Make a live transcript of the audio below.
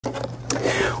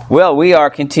Well, we are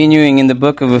continuing in the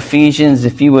book of Ephesians.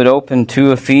 If you would open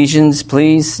to Ephesians,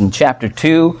 please, in chapter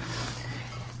 2.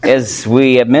 As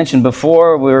we have mentioned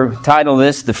before, we're titled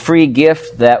this, The Free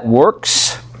Gift That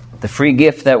Works. The Free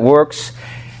Gift That Works.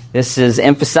 This is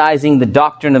emphasizing the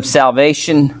doctrine of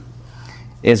salvation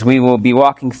as we will be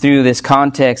walking through this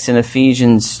context in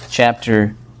Ephesians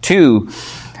chapter 2.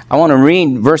 I want to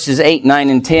read verses 8, 9,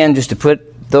 and 10 just to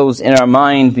put those in our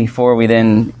mind before we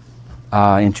then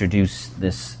introduce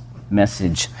this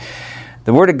message.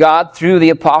 The Word of God through the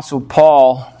Apostle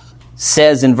Paul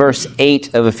says in verse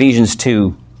 8 of Ephesians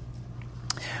 2,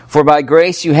 "For by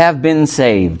grace you have been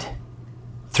saved,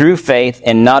 through faith,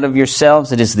 and not of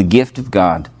yourselves, it is the gift of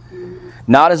God,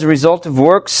 not as a result of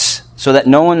works, so that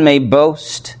no one may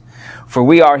boast. For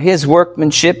we are His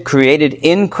workmanship, created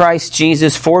in Christ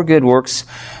Jesus for good works,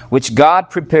 which God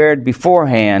prepared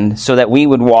beforehand so that we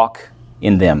would walk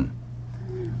in them."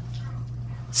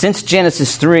 Since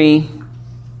Genesis 3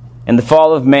 and the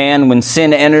fall of man, when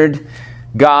sin entered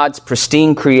God's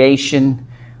pristine creation,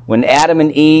 when Adam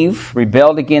and Eve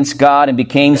rebelled against God and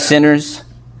became sinners,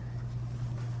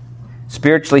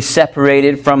 spiritually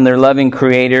separated from their loving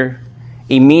Creator,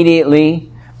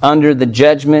 immediately under the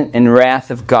judgment and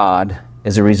wrath of God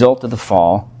as a result of the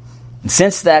fall. And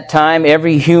since that time,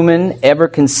 every human ever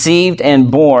conceived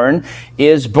and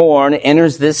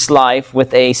enters this life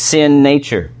with a sin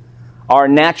nature. Our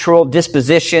natural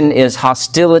disposition is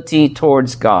hostility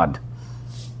towards God.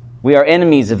 We are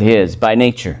enemies of His by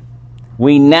nature.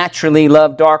 We naturally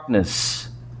love darkness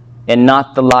and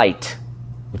not the light,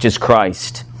 which is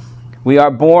Christ. We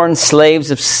are born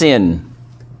slaves of sin,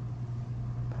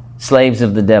 slaves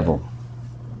of the devil.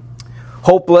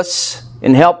 Hopeless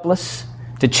and helpless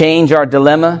to change our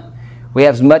dilemma, we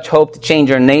have as much hope to change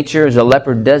our nature as a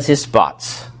leopard does his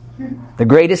spots. The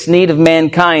greatest need of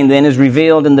mankind then is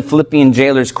revealed in the Philippian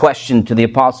jailer's question to the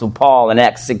Apostle Paul in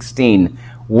Acts 16.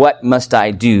 What must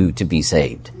I do to be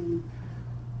saved?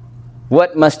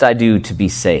 What must I do to be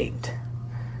saved?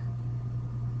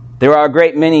 There are a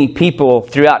great many people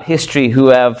throughout history who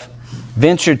have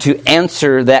ventured to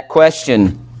answer that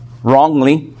question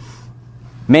wrongly.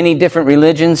 Many different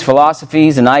religions,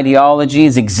 philosophies, and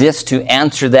ideologies exist to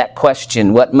answer that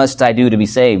question. What must I do to be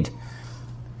saved?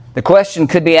 The question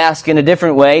could be asked in a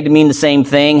different way to mean the same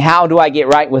thing. How do I get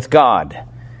right with God?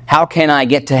 How can I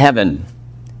get to heaven?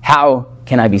 How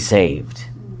can I be saved?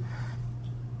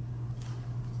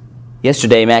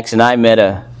 Yesterday, Max and I met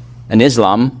a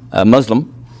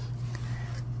Muslim,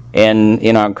 and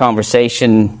in our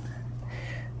conversation,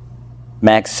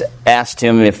 Max asked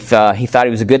him if he thought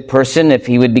he was a good person, if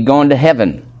he would be going to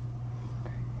heaven.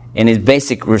 And his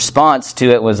basic response to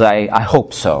it was, I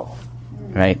hope so.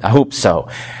 Right? I hope so.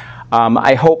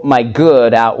 I hope my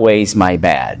good outweighs my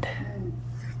bad.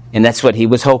 And that's what he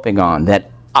was hoping on, that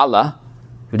Allah,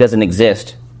 who doesn't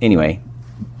exist anyway,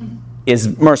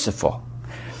 is merciful.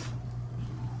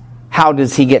 How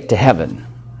does he get to heaven?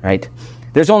 Right?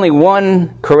 There's only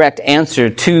one correct answer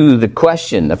to the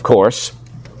question, of course.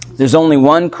 There's only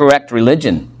one correct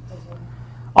religion.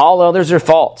 All others are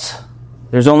false.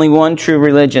 There's only one true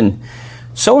religion.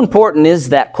 So important is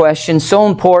that question. So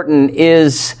important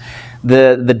is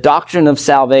the doctrine of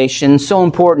salvation. So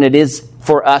important it is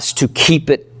for us to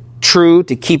keep it true,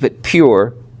 to keep it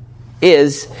pure,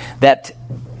 is that,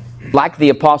 like the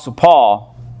Apostle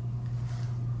Paul,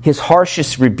 his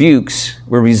harshest rebukes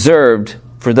were reserved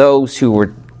for those who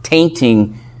were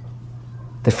tainting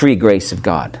the free grace of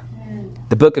God.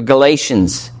 The book of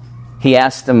Galatians, he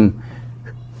asked them,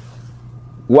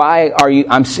 why are you,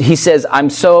 he says, I'm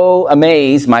so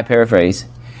amazed, my paraphrase,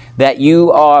 that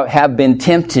you have been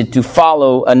tempted to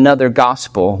follow another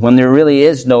gospel when there really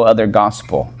is no other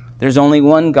gospel. There's only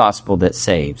one gospel that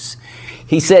saves.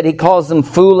 He said, he calls them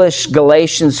foolish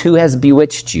Galatians, who has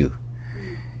bewitched you?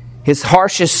 His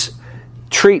harshest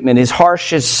treatment, his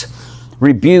harshest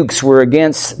rebukes were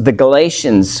against the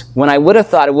Galatians, when I would have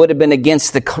thought it would have been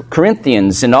against the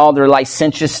Corinthians and all their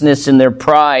licentiousness and their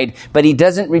pride. But he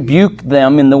doesn't rebuke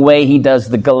them in the way he does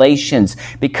the Galatians,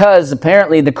 because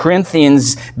apparently the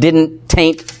Corinthians didn't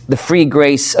taint the free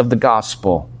grace of the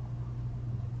gospel.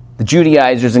 The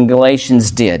Judaizers in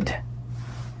Galatians did.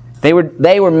 They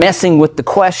were messing with the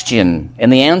question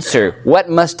and the answer, what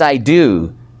must I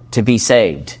do to be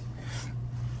saved?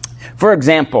 For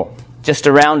example, just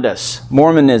around us,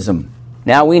 Mormonism.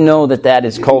 Now we know that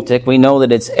is cultic, we know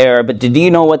that it's error, but do you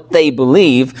know what they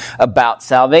believe about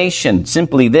salvation?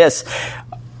 Simply this,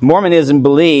 Mormonism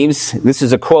believes, this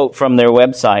is a quote from their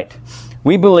website,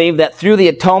 we believe that through the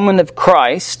atonement of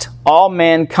Christ, all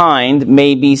mankind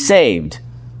may be saved.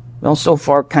 Well, so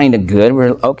far kind of good, we're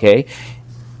okay.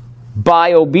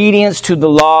 by obedience to the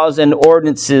laws and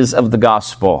ordinances of the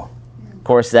gospel. Of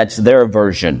course, that's their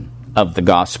version of the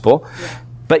gospel.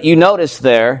 But you notice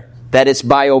there that it's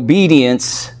by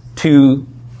obedience to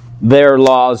their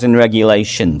laws and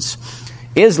regulations.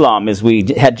 Islam, as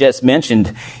we had just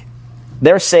mentioned,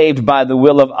 they're saved by the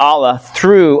will of Allah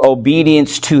through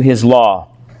obedience to His law.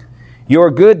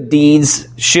 Your good deeds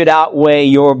should outweigh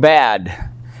your bad.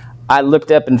 I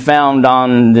looked up and found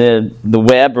on the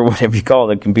web, or whatever you call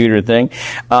the computer thing,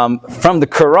 from the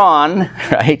Quran,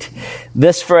 right,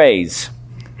 this phrase: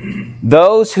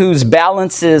 those whose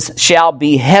balances shall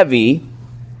be heavy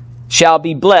shall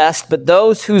be blessed, but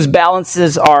those whose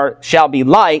balances shall be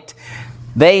light,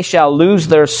 they shall lose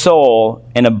their soul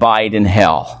and abide in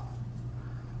hell.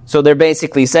 So they're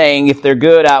basically saying if their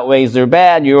good outweighs their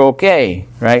bad, you're okay,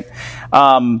 right?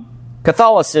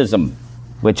 Catholicism,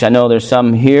 which I know there's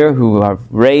some here who are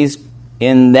raised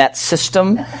in that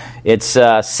system. It's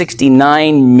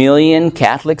 69 million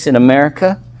Catholics in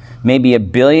America, maybe 1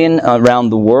 billion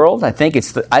around the world. I think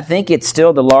it's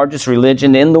still the largest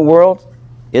religion in the world.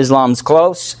 Islam's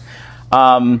close.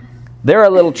 They're a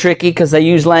little tricky because they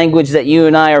use language that you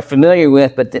and I are familiar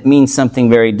with, but that means something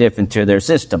very different to their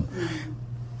system.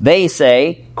 They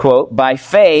say, quote, by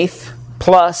faith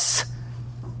plus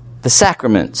the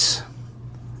sacraments.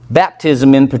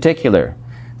 Baptism in particular.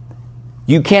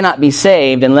 You cannot be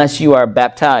saved unless you are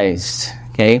baptized.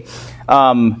 Okay?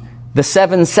 The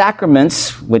 7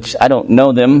 sacraments, which I don't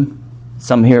know them.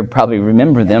 Some here probably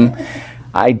remember them.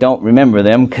 I don't remember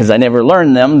them because I never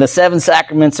learned them. The 7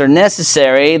 sacraments are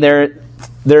necessary.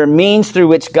 They're means through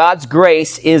which God's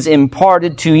grace is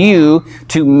imparted to you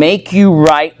to make you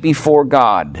right before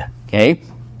God. Okay?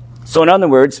 So in other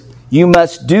words, you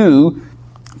must do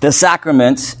the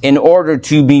sacraments in order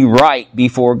to be right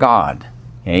before God.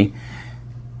 Okay?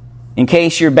 In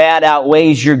case your bad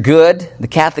outweighs your good, the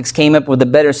Catholics came up with a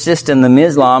better system than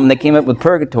Islam. They came up with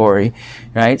purgatory,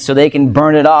 right? So they can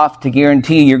burn it off to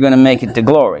guarantee you're going to make it to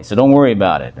glory. So don't worry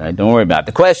about it, right? Don't worry about it.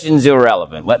 The question's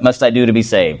irrelevant. What must I do to be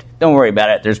saved? Don't worry about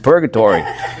it. There's purgatory.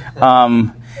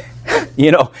 I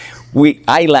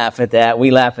laugh at that.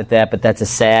 We laugh at that, but that's a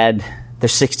sad...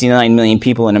 There's 69 million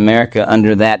people in America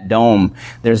under that dome.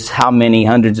 There's how many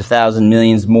hundreds of thousands,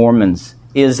 millions Mormons,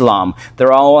 Islam.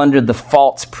 They're all under the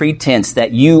false pretense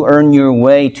that you earn your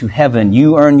way to heaven.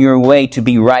 You earn your way to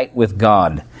be right with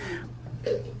God.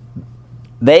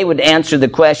 They would answer the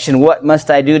question, what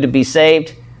must I do to be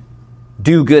saved?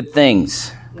 Do good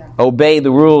things. Obey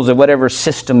the rules of whatever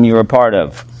system you're a part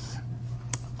of.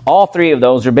 All 3 of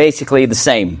those are basically the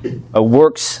same. A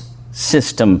works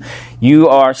system. You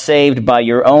are saved by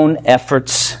your own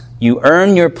efforts. You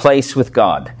earn your place with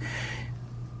God.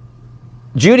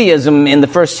 Judaism in the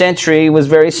first century was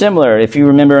very similar. If you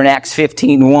remember in Acts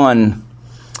 15:1,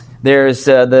 there's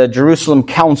the Jerusalem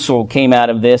Council came out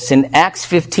of this. In Acts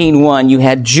 15:1, you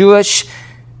had Jewish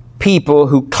people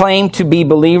who claimed to be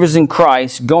believers in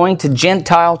Christ going to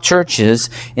Gentile churches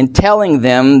and telling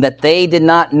them that they did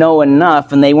not know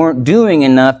enough and they weren't doing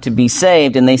enough to be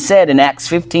saved. And they said in Acts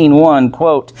 15:1,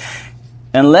 quote,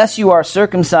 unless you are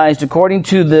circumcised according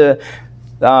to the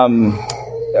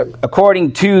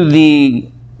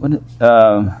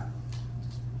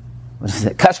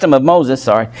custom of Moses,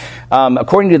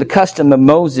 according to the custom of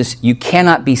Moses, you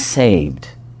cannot be saved.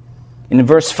 In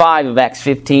verse 5 of Acts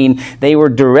 15, they were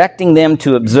directing them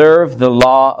to observe the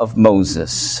law of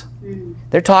Moses.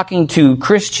 They're talking to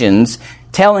Christians,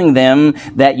 telling them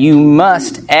that you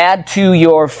must add to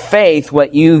your faith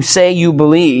what you say you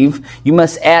believe. You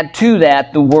must add to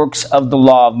that the works of the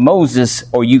law of Moses,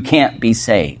 or you can't be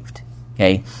saved.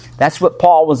 Okay? That's what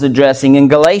Paul was addressing in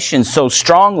Galatians so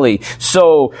strongly,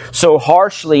 so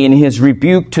harshly in his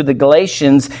rebuke to the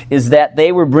Galatians, is that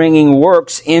they were bringing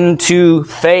works into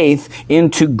faith,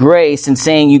 into grace, and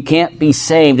saying you can't be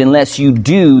saved unless you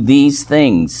do these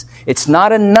things. It's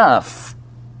not enough,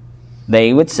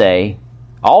 they would say,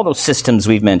 all those systems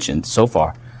we've mentioned so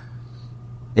far.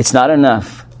 It's not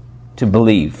enough to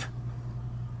believe.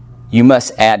 You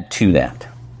must add to that.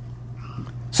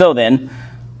 So then,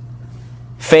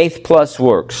 faith plus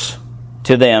works,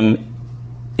 to them,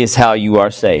 is how you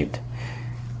are saved.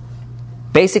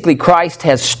 Basically, Christ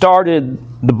has started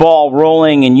the ball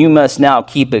rolling, and you must now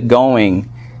keep it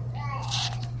going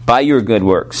by your good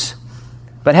works.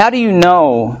 But how do you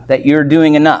know that you're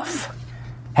doing enough?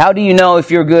 How do you know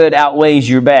if your good outweighs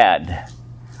your bad?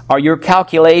 Are your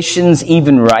calculations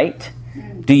even right?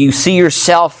 Do you see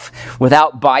yourself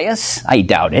without bias? I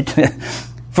doubt it.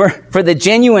 For the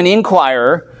genuine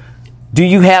inquirer, do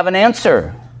you have an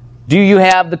answer? Do you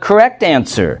have the correct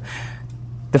answer?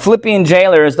 The Philippian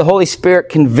jailer, as the Holy Spirit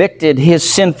convicted his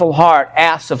sinful heart,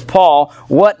 asked of Paul,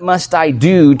 "What must I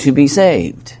do to be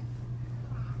saved?"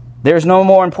 There's no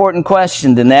more important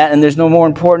question than that, and there's no more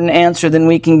important answer than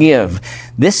we can give.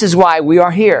 This is why we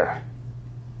are here.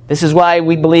 This is why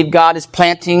we believe God is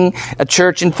planting a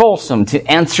church in Folsom, to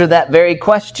answer that very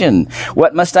question.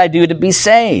 What must I do to be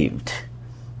saved?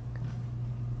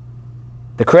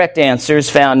 The correct answer is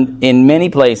found in many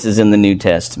places in the New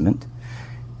Testament.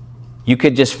 You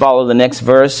could just follow the next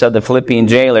verse of the Philippian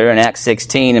jailer in Acts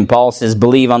 16, and Paul says,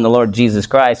 "Believe on the Lord Jesus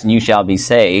Christ, and you shall be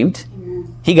saved."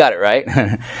 He got it right.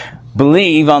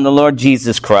 Believe on the Lord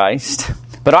Jesus Christ.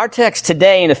 But our text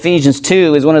today in Ephesians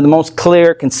 2 is one of the most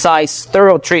clear, concise,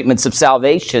 thorough treatments of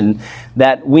salvation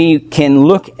that we can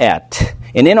look at.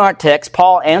 And in our text,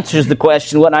 Paul answers the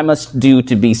question, what I must do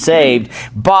to be saved,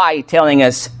 by telling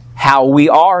us how we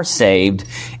are saved.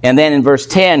 And then in verse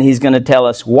 10, he's going to tell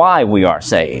us why we are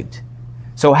saved.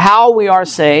 So how we are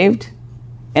saved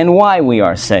and why we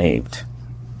are saved.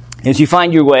 As you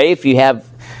find your way, if you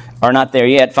are not there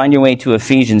yet, find your way to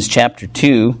Ephesians chapter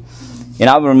 2. And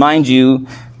I'll remind you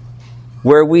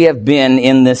where we have been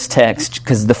in this text,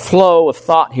 because the flow of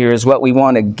thought here is what we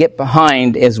want to get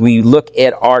behind as we look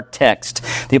at our text.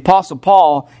 The Apostle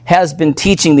Paul has been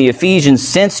teaching the Ephesians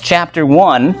since chapter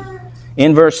 1,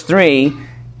 in verse 3,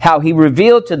 how he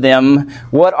revealed to them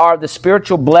what are the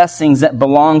spiritual blessings that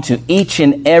belong to each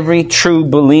and every true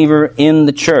believer in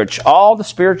the church. All the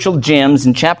spiritual gems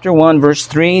in chapter 1, verse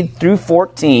 3 through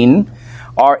 14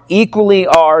 are equally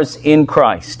ours in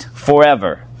Christ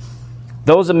forever.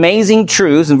 Those amazing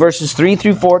truths in verses 3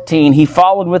 through 14, he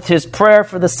followed with his prayer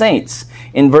for the saints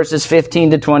in verses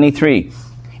 15 to 23.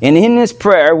 And in his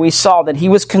prayer, we saw that he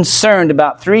was concerned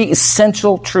about three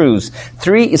essential truths,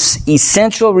 three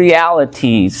essential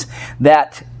realities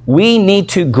that we need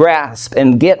to grasp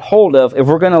and get hold of if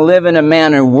we're going to live in a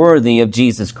manner worthy of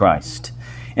Jesus Christ.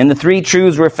 And the three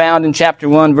truths were found in chapter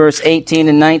 1, verse 18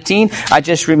 and 19. I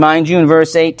just remind you in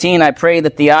verse 18, I pray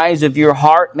that the eyes of your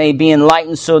heart may be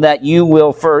enlightened so that you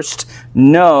will first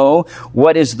know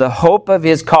what is the hope of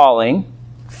his calling,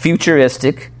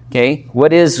 futuristic. Okay,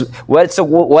 what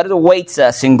awaits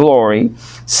us in glory?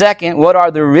 Second, what are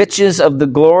the riches of the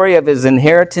glory of his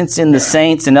inheritance in the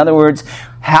saints? In other words,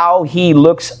 how he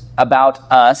looks about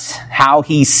us, how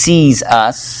he sees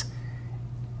us.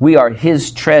 We are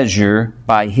his treasure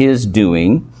by his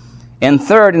doing. And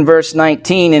third, in verse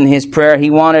 19, in his prayer, he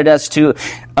wanted us to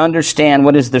understand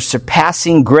what is the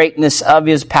surpassing greatness of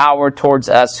his power towards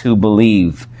us who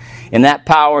believe. In that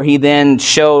power, he then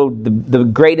showed the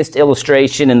greatest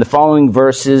illustration in the following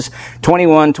verses,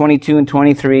 21, 22, and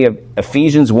 23 of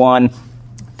Ephesians 1.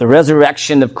 The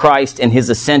resurrection of Christ and his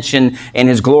ascension and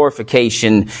his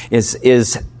glorification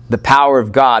is the power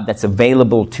of God that's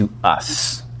available to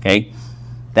us. Okay?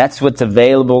 That's what's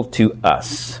available to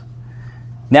us.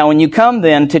 Now, when you come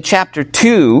then to chapter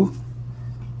 2,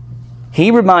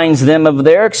 he reminds them of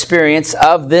their experience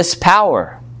of this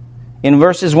power. In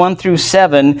verses 1 through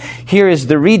 7, here is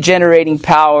the regenerating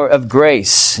power of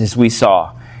grace, as we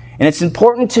saw. And it's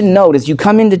important to note, as you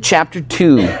come into chapter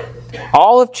 2,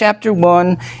 all of chapter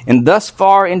 1, and thus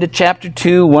far into chapter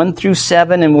 2, 1 through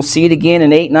 7, and we'll see it again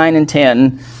in 8, 9, and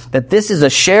 10, that this is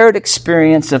a shared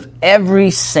experience of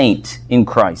every saint in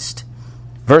Christ.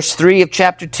 Verse 3 of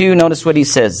chapter 2, notice what he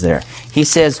says there. He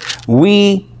says,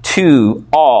 we too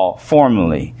all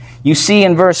formerly. You see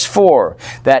in verse 4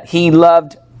 that he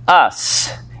loved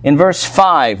us. In verse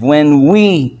 5, when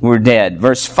we were dead.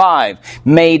 Verse 5,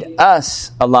 made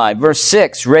us alive. Verse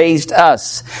 6, raised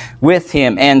us with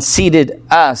him and seated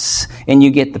us. And you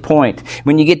get the point.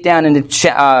 When you get down into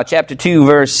chapter 2,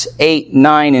 verse 8,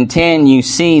 9, and 10, you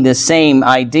see the same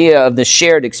idea of the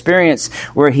shared experience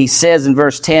where he says in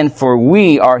verse 10, for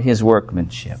we are his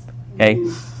workmanship. Okay?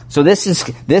 So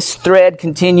this thread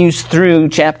continues through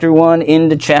chapter 1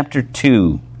 into chapter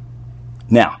 2.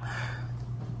 Now,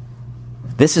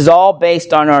 this is all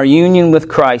based on our union with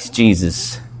Christ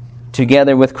Jesus,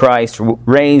 together with Christ,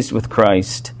 raised with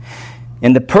Christ.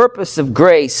 And the purpose of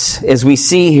grace, as we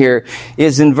see here,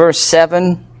 is in verse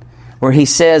 7, where he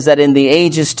says that in the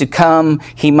ages to come,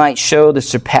 he might show the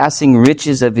surpassing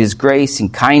riches of his grace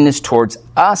and kindness towards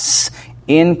us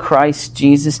in Christ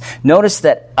Jesus. Notice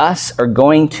that us are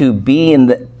going to be in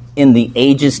the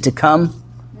ages to come.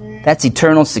 That's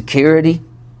eternal security,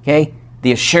 okay?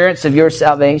 The assurance of your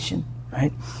salvation.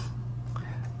 Right?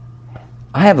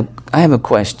 I have a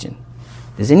question.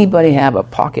 Does anybody have a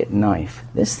pocket knife?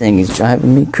 This thing is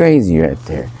driving me crazy right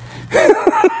there.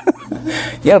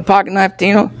 You have a pocket knife,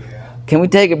 Tino? Can we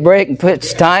take a break and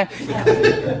push time?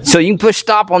 So you can push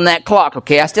stop on that clock,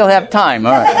 okay? I still have time.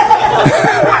 All right.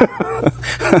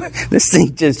 This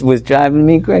thing just was driving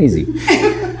me crazy.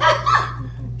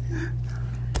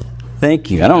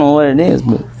 Thank you. I don't know what it is,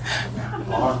 but...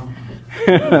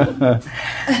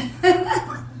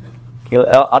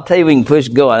 I'll tell you we can push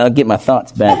go. I'll get my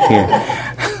thoughts back here.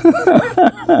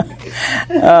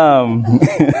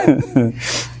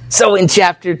 So in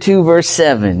chapter 2, verse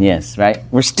 7, yes, right?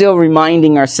 We're still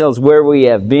reminding ourselves where we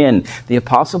have been. The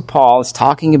Apostle Paul is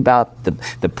talking about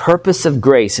the purpose of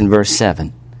grace in verse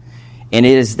 7. And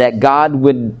it is that God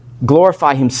would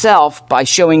glorify himself by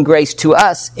showing grace to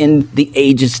us in the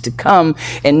ages to come.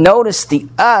 And notice the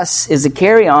us is a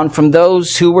carry-on from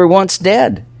those who were once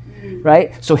dead.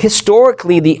 Right? So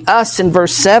historically, the us in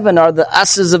verse 7 are the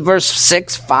us's of verse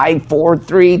 6, 5, 4,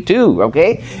 3, 2.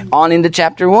 Okay? On into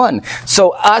chapter 1. So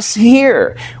us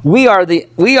here, we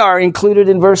are included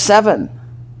in verse 7.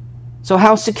 So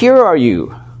how secure are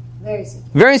you? Very secure.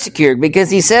 Very secure,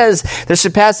 because he says the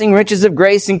surpassing riches of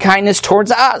grace and kindness towards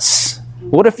us.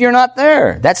 What if you're not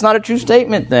there? That's not a true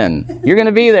statement then. You're going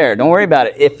to be there. Don't worry about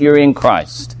it if you're in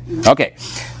Christ. Okay.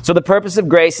 So the purpose of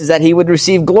grace is that he would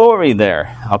receive glory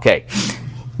there. Okay.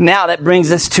 Now that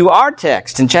brings us to our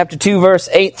text in chapter 2, verse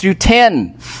 8 through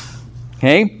 10.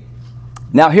 Okay.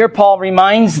 Now here Paul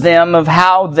reminds them of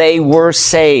how they were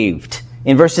saved.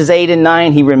 In verses 8 and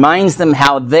 9, he reminds them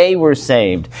how they were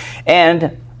saved.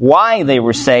 And why they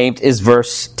were saved is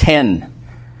verse 10.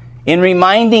 In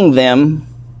reminding them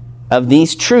of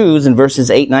these truths in verses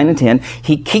 8, 9, and 10,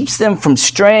 he keeps them from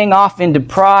straying off into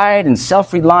pride and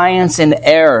self-reliance and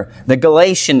error, the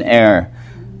Galatian error.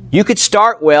 You could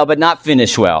start well, but not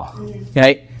finish well.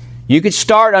 Okay? You could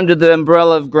start under the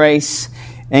umbrella of grace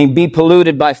and be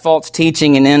polluted by false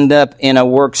teaching and end up in a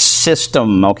works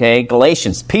system. Okay?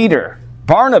 Galatians, Peter,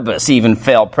 Barnabas even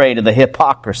fell prey to the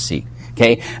hypocrisy.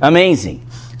 Okay? Amazing.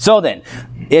 So then,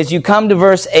 as you come to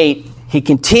verse 8, he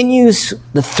continues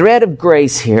the thread of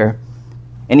grace here,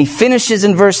 and he finishes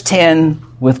in verse 10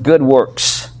 with good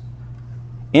works.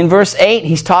 In verse 8,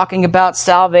 he's talking about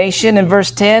salvation. In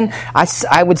verse 10,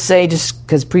 I would say, just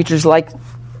because preachers like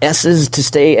S's to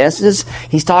stay S's,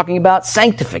 he's talking about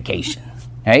sanctification.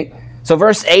 Right? So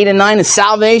verse 8 and 9 is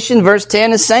salvation. Verse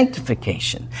 10 is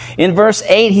sanctification. In verse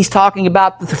 8, he's talking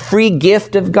about the free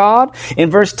gift of God. In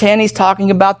verse 10, he's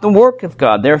talking about the work of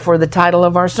God. Therefore, the title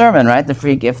of our sermon, right? The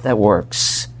free gift that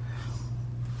works.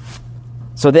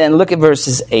 So then, look at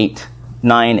verses 8,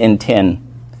 9, and 10.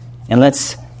 And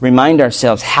let's remind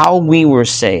ourselves how we were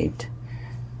saved,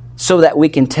 so that we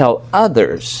can tell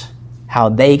others how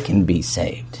they can be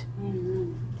saved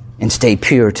and stay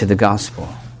pure to the gospel.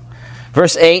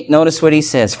 Verse 8, notice what he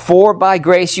says. For by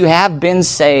grace you have been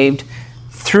saved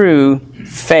through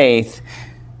faith,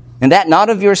 and that not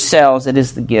of yourselves, it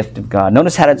is the gift of God.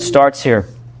 Notice how it starts here.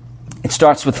 It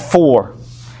starts with for.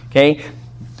 Okay?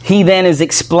 He then is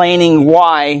explaining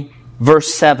why,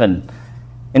 verse 7.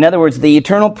 In other words, the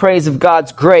eternal praise of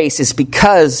God's grace is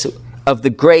because of the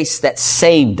grace that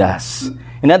saved us.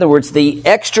 In other words, the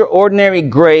extraordinary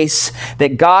grace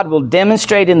that God will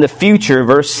demonstrate in the future,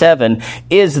 verse 7,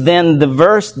 is then the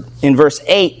verse in verse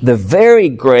 8, the very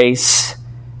grace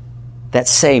that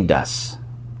saved us.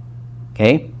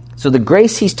 Okay? So the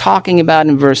grace he's talking about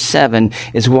in verse 7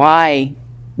 is why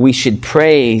we should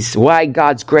praise, why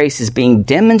God's grace is being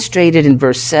demonstrated in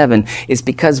verse 7 is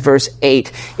because verse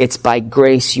 8, it's by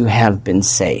grace you have been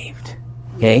saved.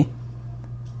 Okay?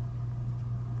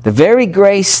 The very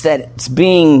grace that's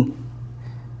being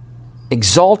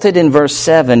exalted in verse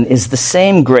 7 is the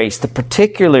same grace, the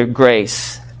particular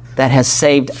grace that has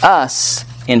saved us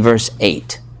in verse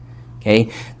 8.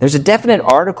 Okay? There's a definite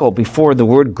article before the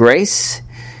word grace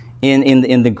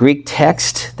in the Greek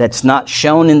text that's not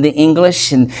shown in the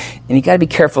English, and you got to be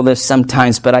careful of this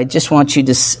sometimes, but I just want you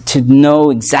to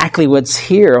know exactly what's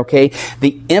here, okay?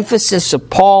 The emphasis of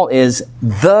Paul is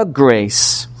the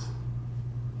grace.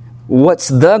 What's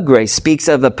the grace? Speaks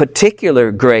of a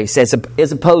particular grace as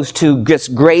opposed to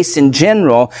just grace in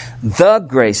general. The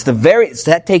grace,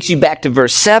 that takes you back to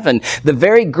verse 7. The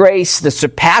very grace, the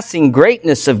surpassing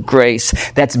greatness of grace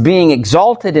that's being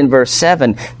exalted in verse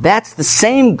 7, that's the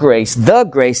same grace, the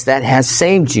grace that has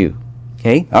saved you.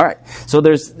 Okay? All right. So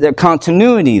there's the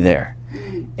continuity there.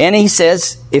 And he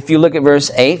says, if you look at verse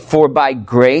 8, for by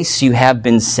grace you have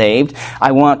been saved.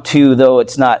 I want to, though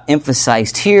it's not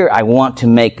emphasized here, I want to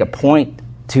make a point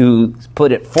to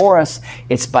put it for us.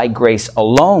 It's by grace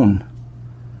alone.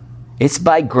 It's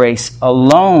by grace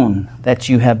alone that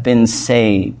you have been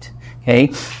saved.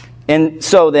 Okay? And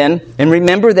so then, and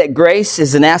remember that grace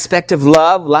is an aspect of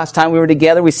love. Last time we were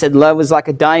together, we said love is like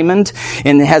a diamond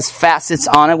and it has facets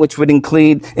on it, which would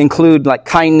include like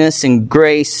kindness and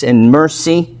grace and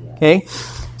mercy. Okay?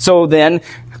 So then,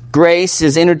 grace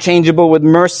is interchangeable with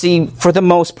mercy for the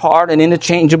most part and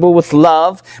interchangeable with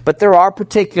love. But there are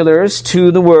particulars to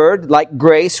the word. Like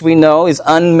grace, we know, is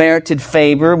unmerited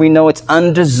favor. We know it's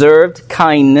undeserved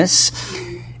kindness.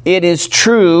 It is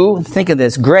true. Think of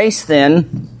this. Grace,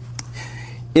 then,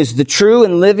 is the true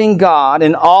and living God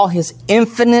in all His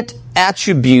infinite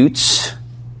attributes,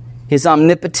 His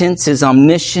omnipotence, His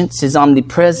omniscience, His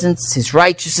omnipresence, His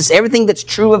righteousness, everything that's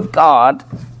true of God.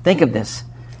 Think of this.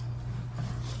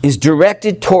 Is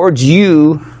directed towards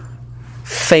you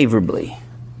favorably.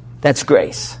 That's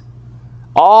grace.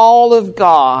 All of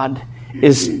God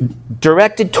is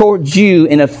directed towards you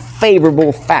in a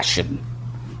favorable fashion.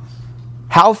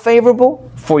 How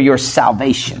favorable? For your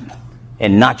salvation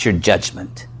and not your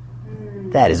judgment.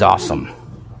 That is awesome.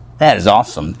 That is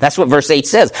awesome. That's what verse 8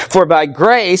 says. For by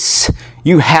grace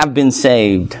you have been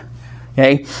saved.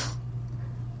 Okay?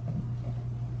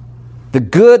 The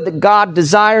good that God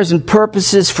desires and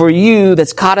purposes for you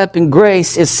that's caught up in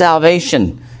grace is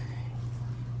salvation.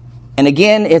 And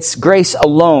again, it's grace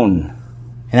alone.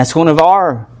 And that's one of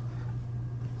our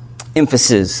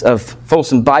emphasis of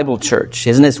Folsom Bible Church.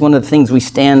 Isn't it one of the things we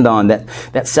stand on?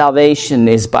 That salvation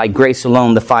is by grace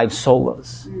alone, the 5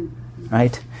 solas.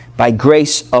 Right? By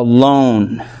grace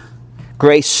alone.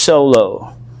 Grace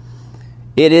solo.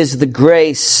 It is the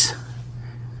grace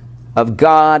of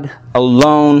God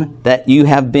alone that you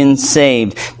have been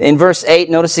saved. In verse 8,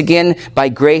 notice again, by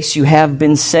grace you have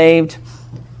been saved.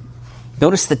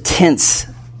 Notice the tense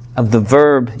of the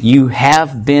verb, you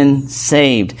have been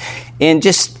saved. And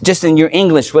just in your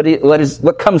English,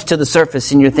 what comes to the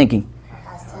surface in your thinking?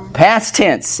 Past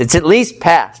tense. It's at least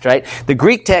past, right? The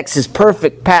Greek text is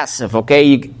perfect passive,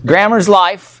 okay? Grammar's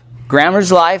life.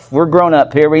 Grammar's life. We're grown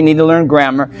up here. We need to learn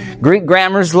grammar. Greek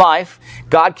grammar's life.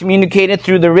 God communicated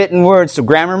through the written word, so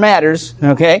grammar matters,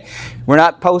 okay? We're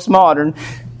not postmodern.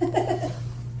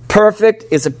 Perfect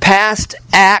is a past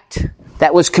act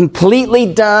that was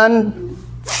completely done,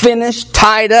 finished,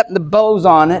 tied up, the bows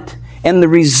on it. And the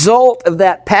result of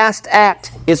that past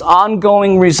act is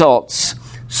ongoing results.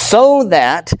 So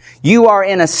that you are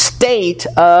in a state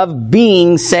of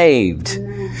being saved.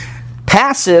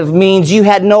 Passive means you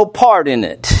had no part in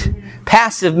it.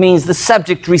 Passive means the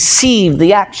subject received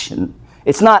the action.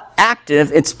 It's not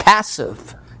active, it's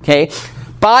passive. Okay?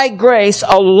 By grace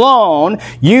alone,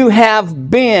 you have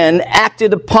been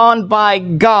acted upon by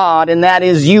God, and that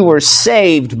is, you were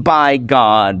saved by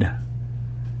God.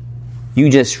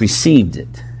 You just received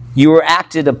it. You were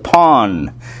acted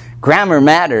upon. Grammar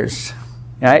matters.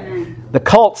 Right? The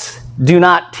cults do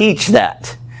not teach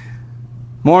that.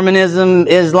 Mormonism,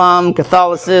 Islam,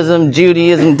 Catholicism,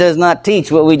 Judaism does not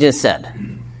teach what we just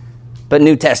said. But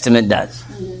New Testament does.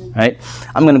 Right?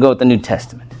 I'm going to go with the New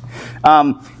Testament.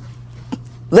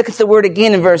 Look at the word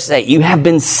again in verse 8. You have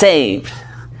been saved.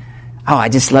 Oh, I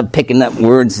just love picking up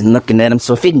words and looking at them.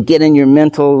 So if you can get in your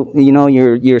mental,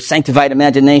 your sanctified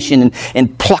imagination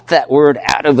and pluck that word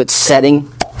out of its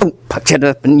setting, punch it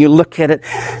up and you look at it.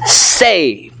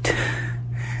 Saved.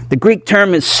 The Greek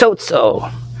term is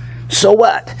sozo. So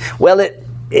what? Well,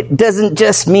 it doesn't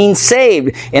just mean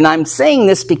saved. And I'm saying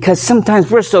this because sometimes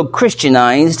we're so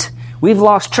Christianized, we've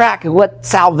lost track of what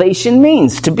salvation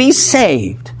means. To be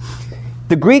saved.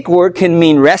 The Greek word can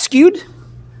mean rescued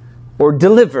or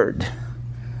delivered.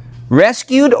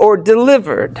 Rescued or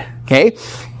delivered. Okay?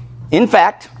 In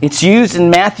fact, it's used in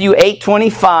Matthew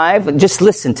 8:25. Just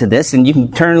listen to this, and you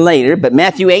can turn later. But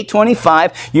Matthew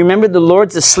 8:25, you remember the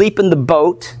Lord's asleep in the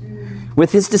boat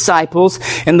with His disciples,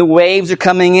 and the waves are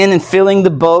coming in and filling the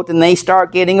boat, and they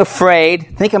start getting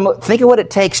afraid. Think of what it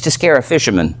takes to scare a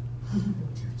fisherman.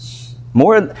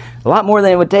 A lot more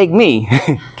than it would take me.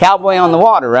 Cowboy on the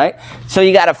water, right? So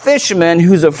you got a fisherman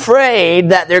who's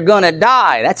afraid that they're going to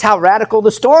die. That's how radical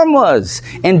the storm was.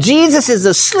 And Jesus is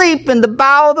asleep in the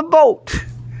bow of the boat.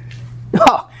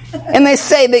 Oh, and it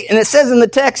says in the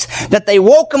text that they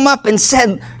woke him up and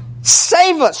said,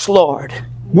 "Save us, Lord.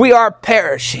 We are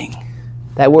perishing."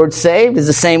 That word saved is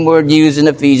the same word used in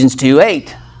Ephesians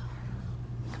 2:8.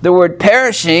 The word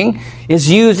perishing is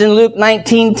used in Luke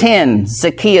 19:10.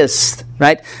 Zacchaeus,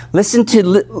 right? Listen to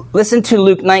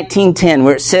Luke 19:10,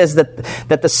 where it says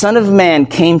that the Son of Man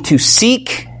came to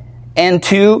seek and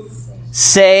to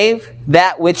save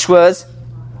that which was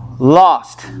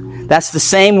lost. That's the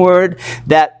same word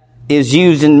that is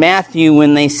used in Matthew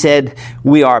when they said,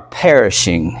 "We are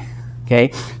perishing."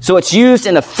 Okay? So it's used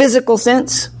in a physical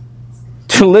sense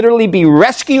to literally be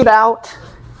rescued out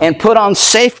and put on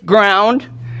safe ground.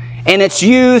 And it's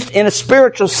used in a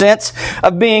spiritual sense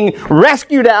of being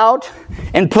rescued out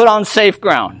and put on safe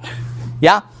ground.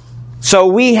 Yeah? So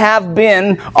we have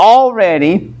been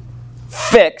already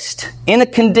fixed in a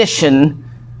condition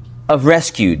of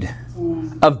rescued,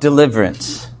 of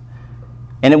deliverance.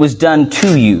 And it was done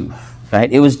to you, right?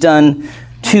 It was done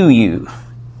to you.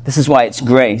 This is why it's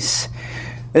grace.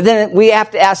 And then we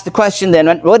have to ask the question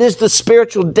then, what is the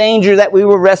spiritual danger that we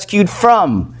were rescued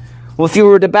from? Well, if you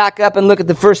were to back up and look at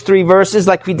the first 3 verses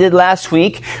like we did last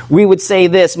week, we would say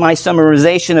this, my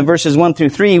summarization of verses 1 through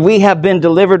 3, we have been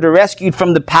delivered or rescued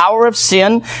from the power of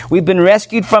sin. We've been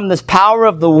rescued from this power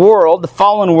of the world, the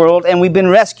fallen world, and we've been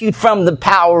rescued from the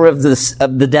power of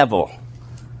the devil.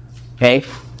 Okay?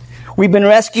 We've been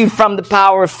rescued from the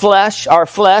power of flesh, our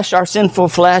sinful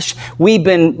flesh. We've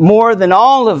been, more than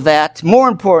all of that, more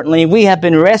importantly, we have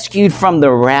been rescued from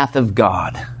the wrath of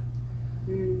God.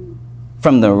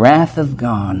 From the wrath of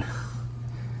God.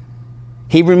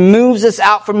 He removes us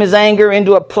out from His anger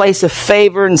into a place of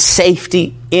favor and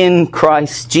safety in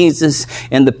Christ Jesus.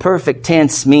 And the perfect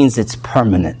tense means it's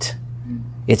permanent.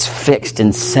 It's fixed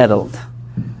and settled.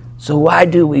 So why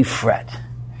do we fret?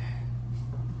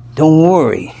 Don't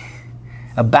worry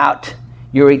about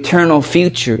your eternal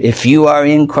future if you are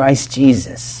in Christ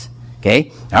Jesus.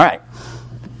 Okay? All right.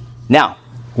 Now,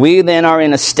 we then are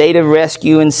in a state of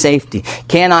rescue and safety.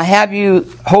 Can I have you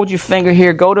hold your finger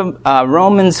here? Go to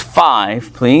Romans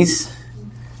 5, please.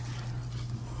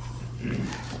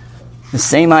 The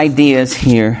same ideas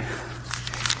here.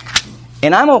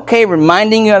 And I'm okay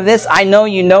reminding you of this. I know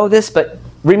you know this, but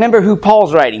remember who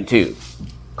Paul's writing to.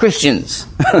 Christians.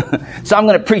 So I'm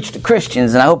going to preach to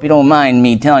Christians, and I hope you don't mind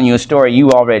me telling you a story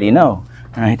you already know.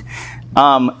 All right.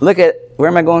 Look at, where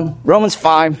am I going? Romans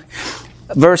 5,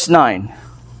 verse 9.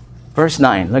 Verse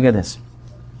 9, look at this.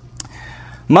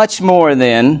 Much more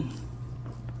then,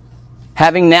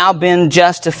 having now been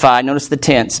justified, notice the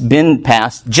tense, been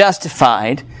past,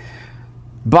 justified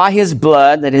by His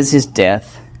blood, that is His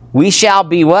death, we shall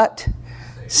be what?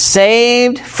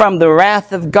 Saved from the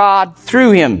wrath of God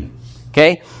through Him.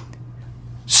 Okay?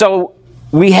 So,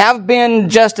 we have been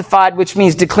justified, which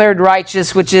means declared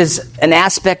righteous, which is an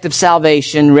aspect of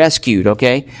salvation, rescued,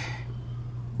 okay?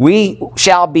 We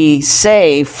shall be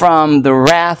saved from the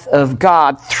wrath of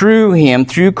God through Him,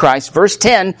 through Christ. Verse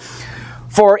 10,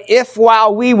 for if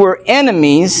while we were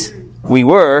enemies, we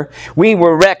were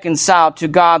reconciled to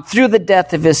God through the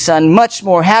death of His Son, much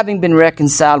more having been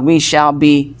reconciled, we shall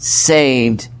be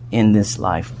saved in this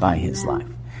life by His life.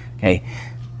 Okay.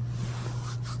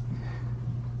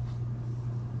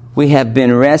 We have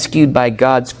been rescued by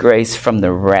God's grace from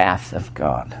the wrath of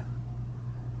God.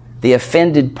 The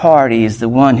offended party is the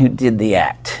one who did the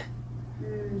act.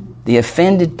 The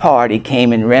offended party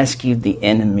came and rescued the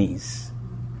enemies.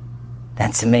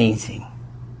 That's amazing.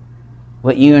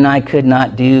 What you and I could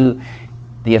not do,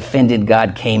 the offended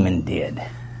God came and did.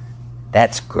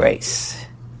 That's grace.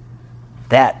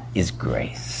 That is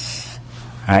grace.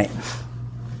 All right?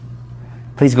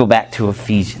 Please go back to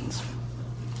Ephesians.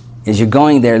 As you're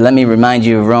going there, let me remind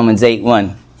you of Romans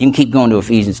 8:1. You can keep going to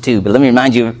Ephesians 2, but let me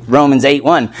remind you of Romans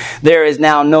 8:1. There is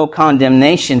now no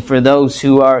condemnation for those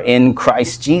who are in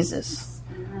Christ Jesus.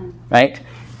 Right?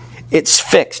 It's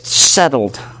fixed,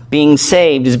 settled. Being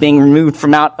saved is being removed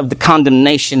from out of the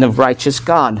condemnation of righteous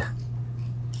God.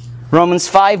 Romans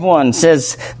 5:1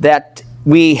 says that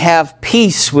we have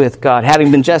peace with God,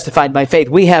 having been justified by faith.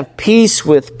 We have peace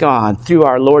with God through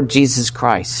our Lord Jesus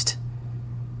Christ.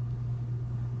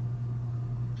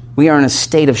 We are in a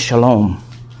state of shalom.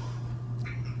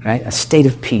 Right? A state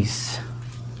of peace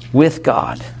with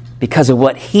God because of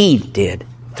what He did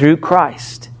through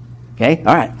Christ. Okay?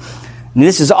 All right. And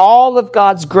this is all of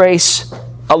God's grace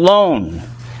alone.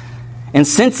 And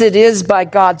since it is by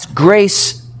God's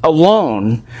grace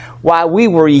alone, while we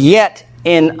were yet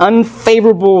in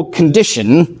unfavorable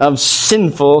condition of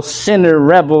sinful, sinner,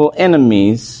 rebel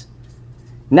enemies,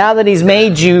 now that He's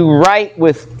made you right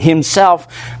with Himself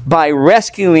by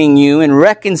rescuing you and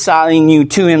reconciling you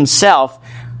to Himself,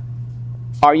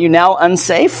 are you now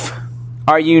unsafe?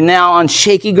 Are you now on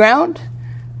shaky ground?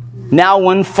 Now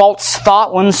one false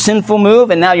thought, one sinful move,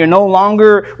 and now you're no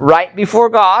longer right before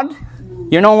God?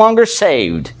 You're no longer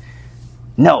saved?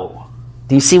 No.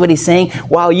 Do you see what He's saying?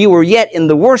 While you were yet in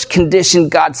the worst condition,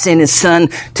 God sent His Son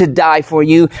to die for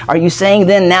you. Are you saying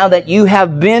then, now that you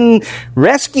have been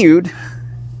rescued,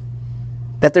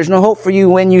 that there's no hope for you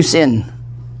when you sin?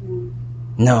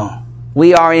 No.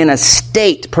 We are in a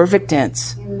state, perfect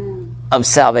tense, of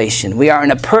salvation. We are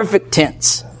in a perfect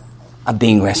tense of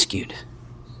being rescued.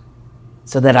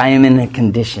 So that I am in a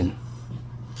condition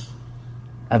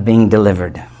of being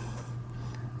delivered.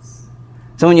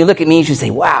 So when you look at me, you should say,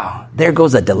 wow, there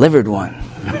goes a delivered one.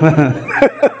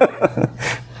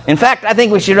 In fact, I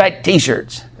think we should write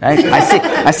t-shirts. Right?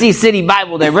 I see City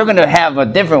Bible there. We're going to have a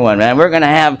different one, man. We're going to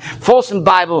have Folsom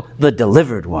Bible, the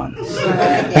delivered ones.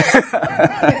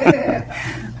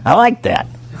 I like that.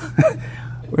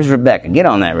 Where's Rebecca? Get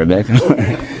on that, Rebecca.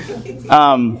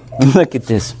 Look at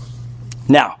this.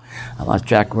 Now, I lost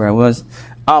track of where I was.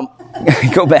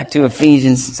 Go back to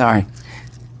Ephesians. Sorry.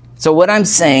 So what I'm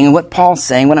saying, what Paul's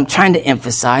saying, what I'm trying to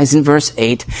emphasize in verse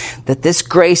 8, that this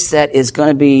grace that is going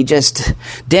to be just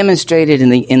demonstrated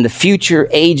in the future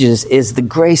ages is the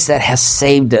grace that has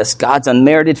saved us. God's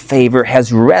unmerited favor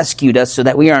has rescued us so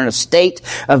that we are in a state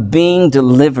of being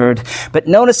delivered. But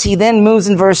notice he then moves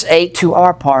in verse 8 to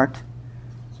our part.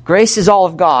 Grace is all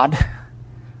of God.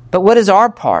 But what is our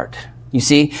part? You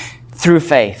see, through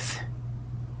faith.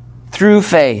 Through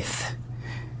faith.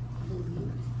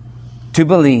 To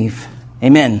believe.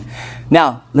 Amen.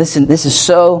 Now, listen, this is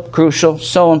so crucial,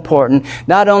 so important.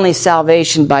 Not only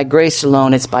salvation by grace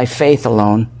alone, it's by faith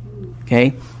alone.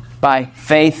 Okay? By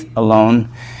faith alone.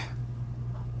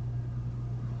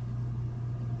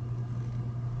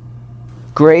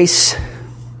 Grace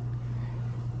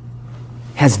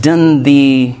has done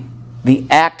the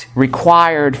act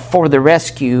required for the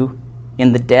rescue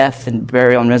in the death and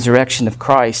burial and resurrection of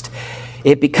Christ.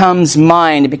 It becomes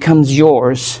mine, it becomes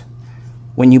yours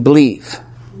when you believe.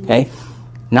 Okay?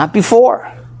 Not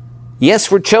before.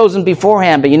 Yes, we're chosen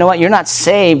beforehand, but you know what? You're not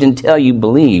saved until you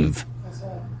believe.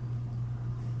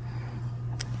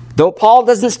 Though Paul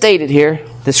doesn't state it here,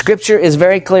 the scripture is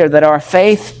very clear that our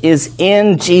faith is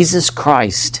in Jesus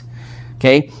Christ.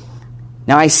 Okay?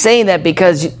 Now I say that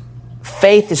because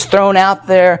faith is thrown out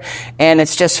there, and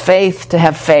it's just faith to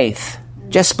have faith.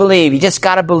 Just believe. You just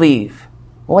got to believe.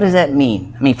 What does that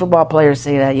mean? I mean, football players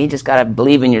say that. You just got to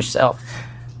believe in yourself.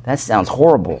 That sounds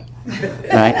horrible,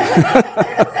 right?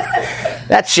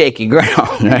 That's shaky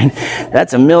ground, right?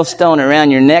 That's a millstone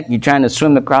around your neck. You're trying to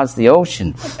swim across the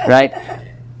ocean, right?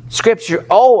 Scripture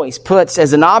always puts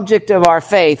as an object of our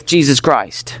faith Jesus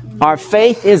Christ. Our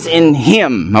faith is in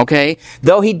Him, okay?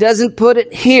 Though He doesn't put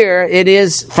it here, it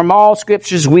is from all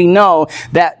Scriptures we know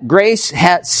that grace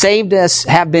has saved us,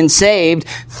 have been saved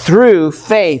through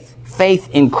faith. Faith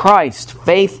in Christ.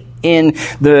 Faith in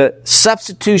the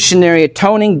substitutionary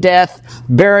atoning death,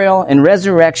 burial, and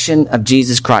resurrection of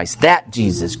Jesus Christ. That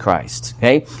Jesus Christ,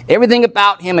 okay? Everything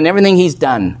about Him and everything He's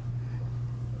done.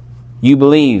 You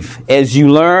believe as you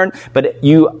learn, but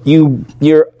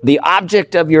the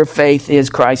object of your faith is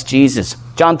Christ Jesus.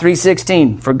 John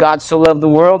 3:16, for God so loved the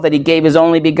world that He gave His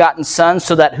only begotten Son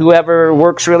so that whoever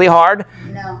works really hard.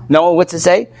 No, what's it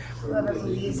say?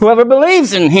 Whoever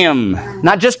believes in Him.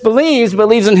 Not just believes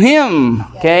in Him.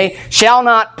 Okay? Shall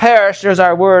not perish. There's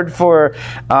our word for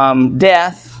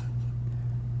death.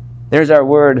 There's our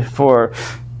word for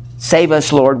save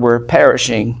us, Lord. We're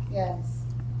perishing. Yes.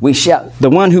 The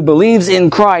one who believes in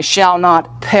Christ shall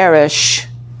not perish,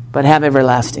 but have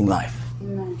everlasting life.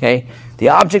 Okay? The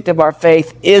object of our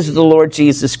faith is the Lord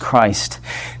Jesus Christ.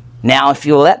 Now, if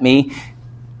you'll let me,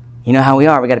 you know how we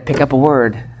are. We got to pick up a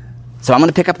word. So I'm going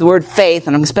to pick up the word faith,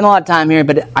 and I'm going to spend a lot of time here,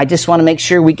 but I just want to make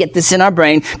sure we get this in our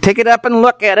brain. Pick it up and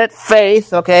look at it,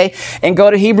 faith, okay? And go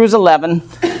to Hebrews 11,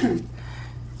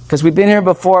 because we've been here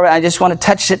before. I just want to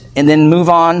touch it and then move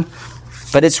on.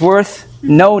 But it's worth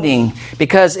noting,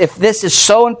 because if this is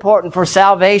so important for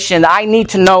salvation, I need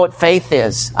to know what faith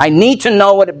is. I need to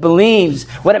know what it believes,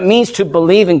 what it means to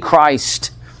believe in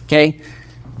Christ, okay?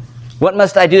 What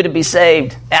must I do to be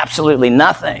saved? Absolutely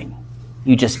nothing.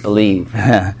 You just believe.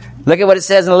 Look at what it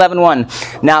says in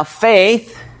 11:1. Now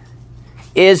faith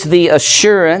is the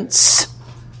assurance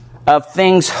of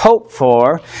things hoped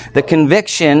for, the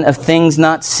conviction of things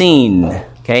not seen.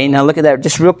 Okay, now look at that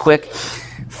just real quick.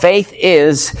 Faith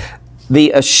is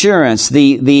the assurance,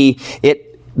 the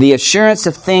assurance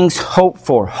of things hoped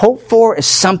for. Hope for is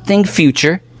something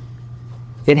future.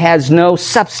 It has no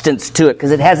substance to it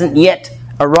because it hasn't yet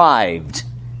arrived.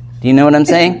 Do you know what I'm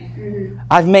saying?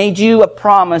 I've made you a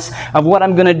promise of what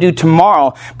I'm going to do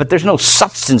tomorrow, but there's no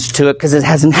substance to it because it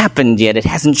hasn't happened yet. It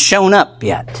hasn't shown up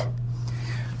yet.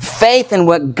 Faith in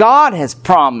what God has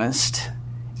promised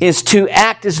is to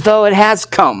act as though it has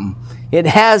come. It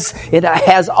has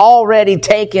already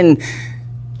taken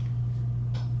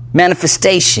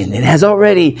manifestation. It has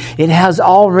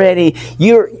already,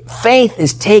 your faith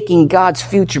is taking God's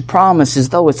future promise as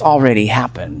though it's already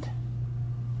happened.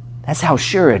 That's how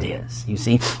sure it is, you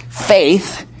see.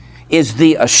 Faith is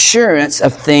the assurance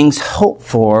of things hoped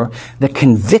for, the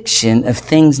conviction of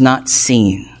things not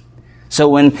seen. So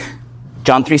when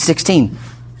John 3:16,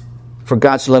 For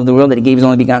God so loved the world that he gave his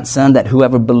only begotten Son, that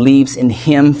whoever believes in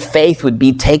him, faith would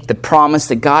be take the promise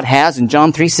that God has in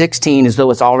John 3:16 as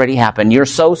though it's already happened. You're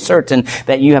so certain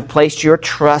that you have placed your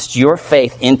trust, your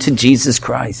faith into Jesus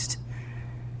Christ.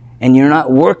 And you're not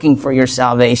working for your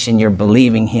salvation, you're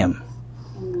believing him.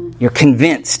 You're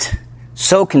convinced,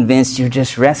 so convinced you're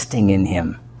just resting in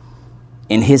him,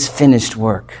 in his finished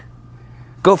work.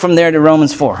 Go from there to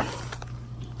Romans 4,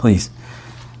 please.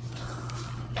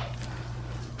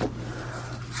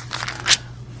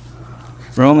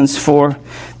 Romans 4,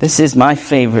 this is my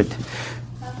favorite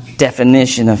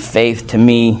definition of faith to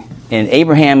me. And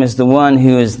Abraham is the one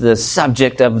who is the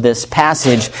subject of this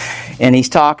passage. And he's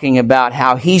talking about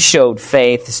how he showed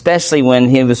faith, especially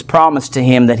when it was promised to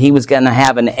him that he was going to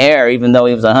have an heir, even though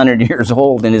he was 100 years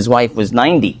old and his wife was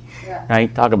 90. Yeah.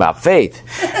 Right? Talk about faith.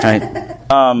 Right?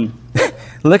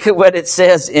 Look at what it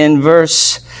says in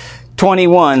verse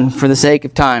 21, for the sake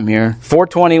of time here.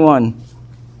 4:21.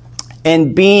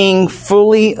 And being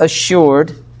fully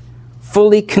assured,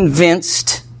 fully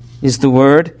convinced is the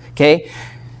word, okay,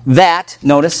 that,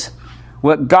 notice,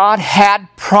 what God had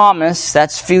promised,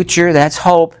 that's future, that's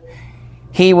hope,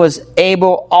 he was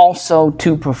able also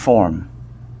to perform.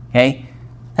 Okay?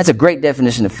 That's a great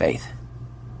definition of faith.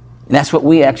 And that's what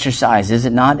we exercise, is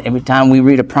it not? Every time we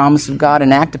read a promise of God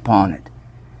and act upon it.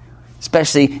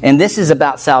 Especially, and this is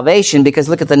about salvation, because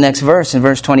look at the next verse, in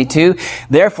verse 22.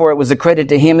 Therefore, it was accredited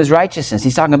to him as righteousness.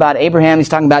 He's talking about Abraham. He's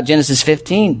talking about Genesis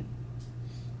 15.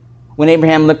 When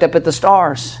Abraham looked up at the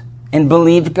stars and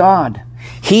believed God.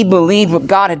 He believed what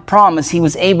God had promised he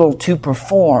was able to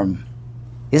perform.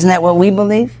 Isn't that what we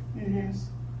believe? Mm-hmm.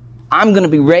 I'm going to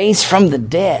be raised from the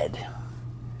dead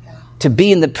to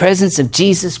be in the presence of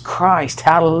Jesus Christ.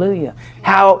 Hallelujah.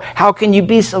 How can you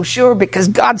be so sure? Because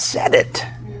God said it.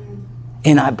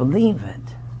 And I believe it.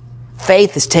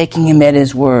 Faith is taking him at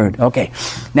his word. Okay,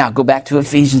 now go back to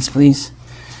Ephesians, please.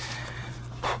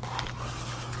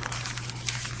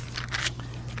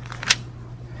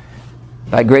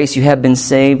 By grace you have been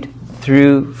saved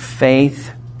through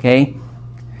faith. Okay?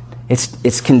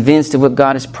 It's convinced of what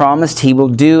God has promised he will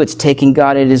do. It's taking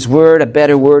God at his word. A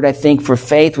better word, I think, for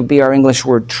faith would be our English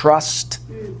word trust.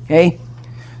 Okay?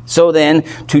 So then,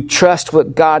 to trust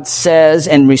what God says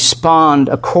and respond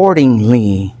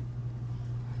accordingly.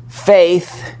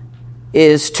 Faith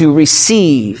is to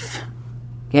receive.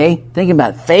 Okay? Think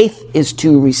about it. Faith is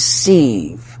to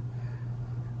receive.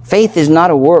 Faith is not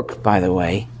a work, by the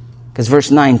way, because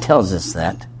verse 9 tells us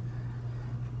that.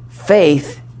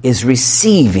 Faith is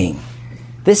receiving.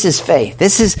 This is faith.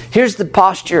 Here's the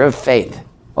posture of faith.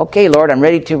 Okay, Lord, I'm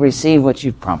ready to receive what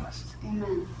you've promised.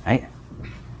 Amen. Right?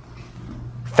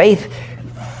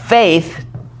 Faith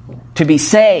to be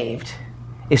saved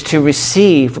is to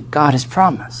receive what God has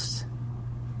promised.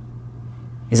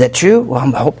 Is that true? Well,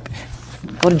 I hope.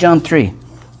 Go to John 3.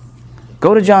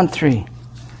 Go to John 3.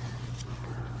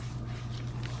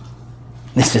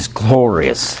 This is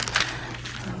glorious.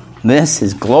 This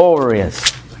is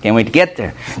glorious. Can't wait to get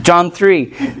there. John 3.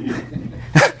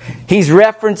 He's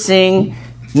referencing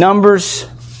Numbers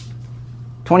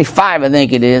 25, I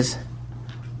think it is.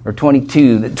 Or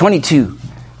 22. 22.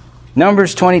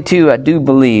 Numbers 22, I do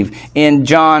believe. In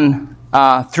John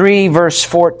 3, verse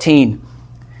 14.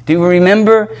 Do you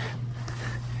remember?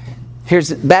 Here's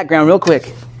the background real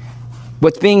quick.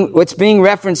 What's being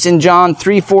referenced in John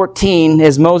 3:14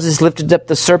 as Moses lifted up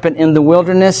the serpent in the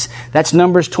wilderness. That's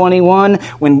Numbers 21.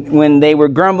 When they were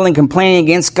grumbling, complaining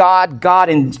against God, God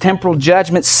in temporal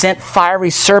judgment sent fiery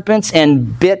serpents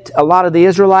and bit a lot of the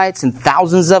Israelites, and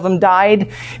thousands of them died.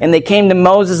 And they came to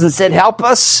Moses and said, "Help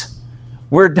us.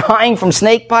 We're dying from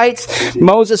snake bites."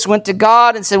 Moses went to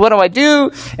God and said, "What do I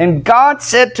do?" And God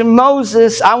said to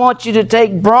Moses, "I want you to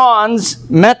take bronze,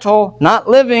 metal, not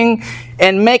living,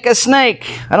 and make a snake."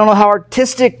 I don't know how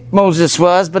artistic Moses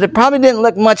was, but it probably didn't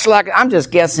look much like, I'm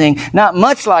just guessing, not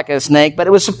much like a snake, but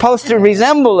it was supposed to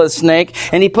resemble a snake.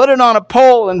 And he put it on a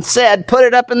pole and said, "Put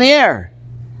it up in the air."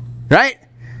 Right?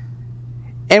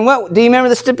 And what, do you remember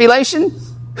the stipulation?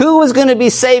 Who was going to be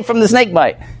saved from the snake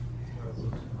bite?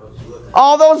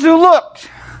 All those who looked.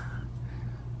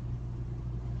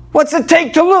 What's it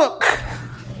take to look?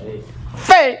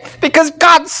 Faith. Because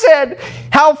God said,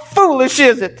 how foolish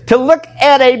is it to look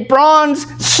at a bronze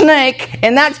snake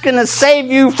and that's going to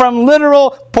save you from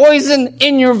literal poison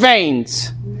in your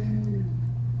veins.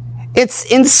 It's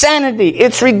insanity.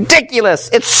 It's ridiculous.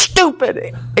 It's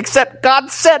stupid. Except God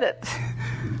said it.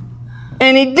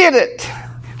 And He did it.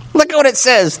 Look at what it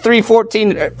says,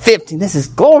 3:14-15. This is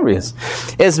glorious.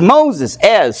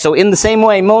 So in the same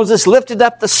way Moses lifted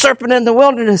up the serpent in the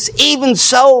wilderness, even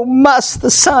so must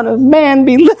the Son of Man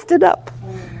be lifted up.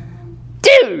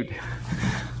 Dude,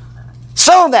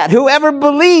 So that whoever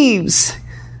believes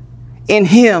in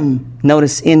him,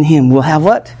 notice in him, will have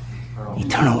what?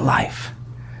 Eternal life.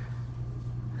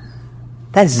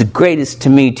 That is the greatest, to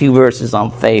me, 2 verses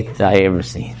on faith that I ever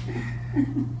seen.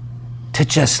 To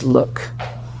just look.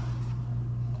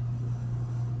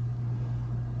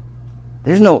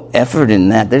 There's no effort in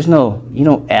that. You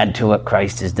don't add to what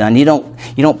Christ has done. You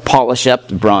don't polish up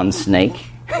the bronze snake.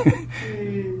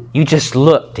 You just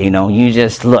looked, you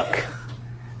just look.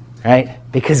 Right?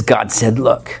 Because God said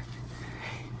look.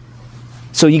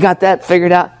 So you got that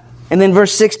figured out. And then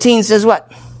verse 16 says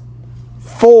what?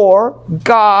 For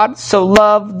God so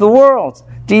loved the world.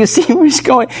 Do you see where he's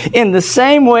going? In the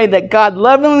same way that God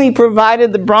lovingly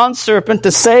provided the bronze serpent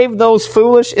to save those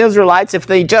foolish Israelites if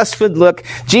they just would look,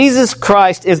 Jesus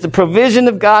Christ is the provision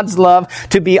of God's love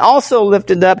to be also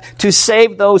lifted up to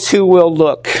save those who will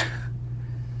look.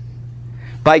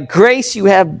 By grace you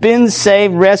have been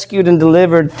saved, rescued, and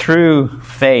delivered through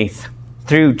faith,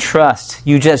 through trust.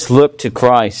 You just look to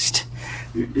Christ.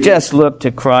 Just look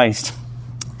to Christ.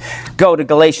 Go to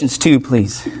Galatians 2,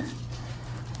 please.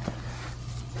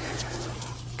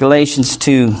 Galatians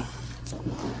 2.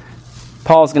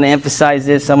 Paul's going to emphasize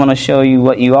this. I'm going to show you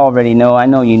what you already know. I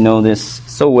know you know this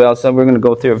so well, so we're going to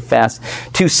go through it fast.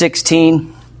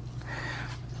 2:16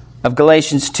 of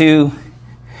Galatians 2.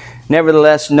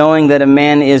 Nevertheless, knowing that a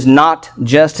man is not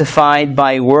justified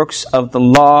by works of the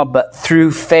law, but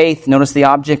through faith, notice the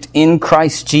object, in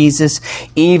Christ Jesus,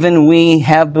 even we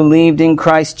have believed in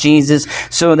Christ Jesus,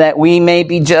 so that we may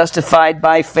be justified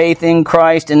by faith in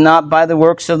Christ and not by the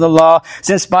works of the law,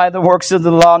 since by the works of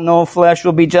the law no flesh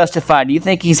will be justified. Do you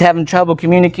think he's having trouble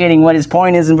communicating what his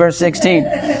point is in verse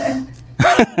 16?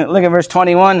 Look at verse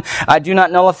 21. I do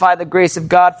not nullify the grace of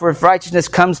God, for if righteousness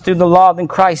comes through the law, then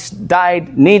Christ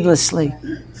died needlessly.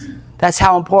 That's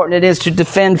how important it is to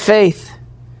defend faith.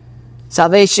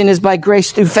 Salvation is by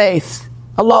grace through faith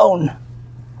alone.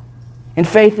 And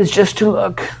faith is just to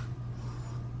look.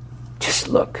 Just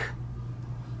look.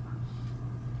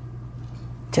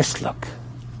 Just look.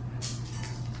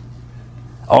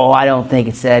 Oh, I don't think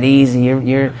it's that easy.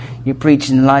 You're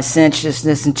preaching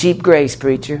licentiousness and cheap grace,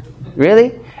 preacher.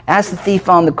 Really? Ask the thief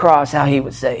on the cross how he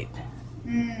was saved.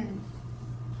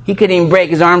 He couldn't even break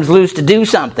his arms loose to do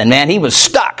something, man. He was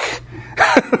stuck.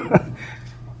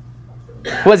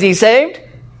 Was he saved?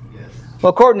 Yes. Well,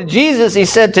 according to Jesus, he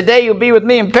said, today you'll be with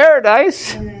me in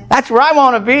paradise. That's where I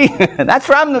want to be. That's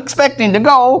where I'm expecting to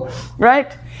go. Right?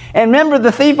 And remember,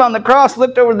 the thief on the cross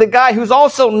looked over the guy who's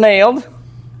also nailed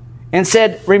and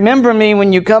said, remember me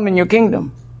when you come in your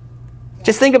kingdom.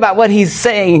 Just think about what he's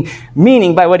saying,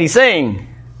 meaning by what he's saying.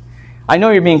 I know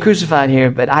you're being crucified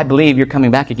here, but I believe you're coming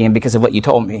back again because of what you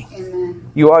told me.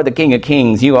 Amen. You are the King of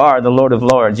Kings. You are the Lord of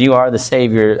Lords. You are the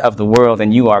Savior of the world,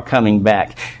 and you are coming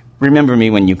back. Remember me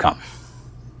when you come.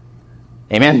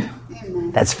 Amen?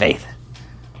 Amen. That's faith.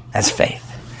 That's faith.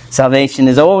 Salvation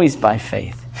is always by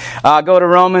faith. Go to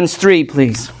Romans 3,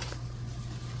 please.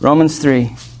 Romans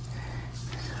 3.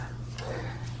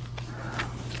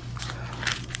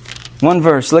 One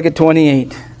verse, look at 28.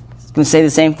 It's going to say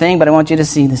the same thing, but I want you to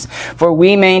see this. For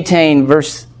we maintain,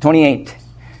 verse 28,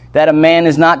 that a man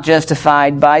is not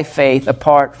justified by faith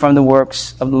apart from the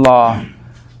works of the law.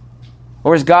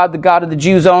 Or is God the God of the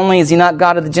Jews only? Is he not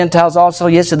God of the Gentiles also?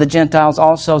 Yes, of the Gentiles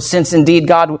also. Since indeed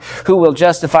God who will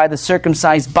justify the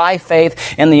circumcised by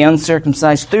faith and the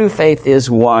uncircumcised through faith is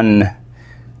one.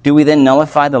 Do we then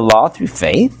nullify the law through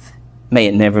faith? May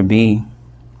it never be.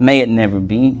 May it never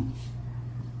be.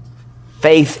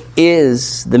 Faith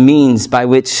is the means by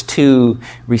which to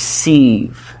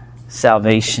receive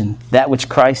salvation, that which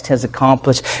Christ has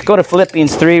accomplished. Go to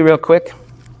Philippians 3 real quick.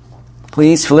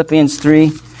 Please, Philippians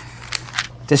 3.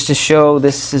 Just to show,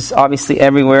 this is obviously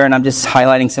everywhere, and I'm just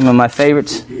highlighting some of my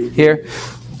favorites here.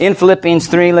 In Philippians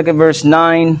 3, look at verse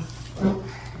 9.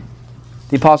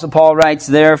 The Apostle Paul writes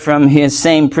there from his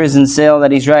same prison cell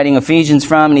that he's writing Ephesians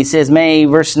from, and he says,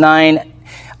 verse 9,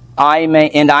 I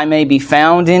may be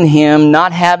found in him,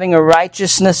 not having a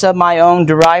righteousness of my own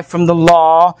derived from the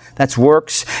law, that's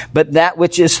works, but that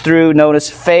which is through, notice,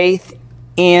 faith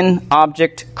in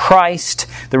object Christ,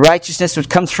 the righteousness which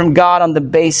comes from God on the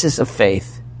basis of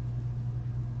faith.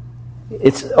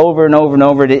 It's over and over and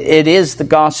over. It is the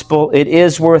gospel. It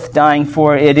is worth dying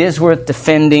for. It is worth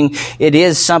defending. It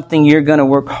is something you're going to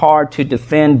work hard to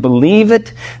defend. Believe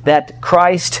it, that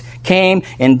Christ came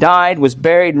and died, was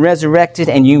buried and resurrected,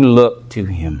 and you look to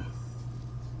him.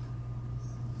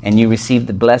 And you receive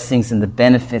the blessings and the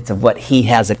benefits of what he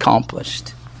has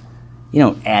accomplished. You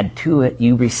don't add to it,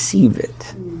 you receive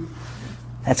it.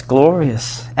 That's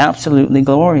glorious. Absolutely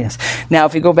glorious. Now,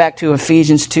 if you go back to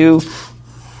Ephesians 2,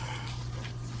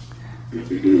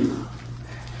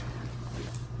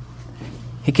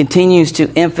 He continues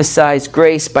to emphasize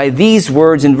grace by these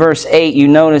words in verse 8. You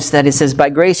notice that it says, by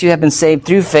grace you have been saved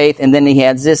through faith. And then he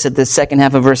adds this at the second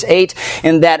half of verse 8.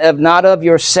 And that of not of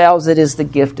yourselves, it is the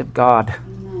gift of God.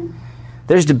 Amen.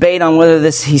 There's debate on whether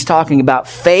he's talking about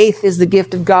faith is the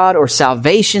gift of God or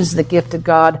salvation is the gift of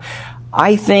God.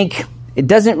 I think it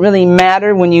doesn't really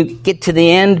matter when you get to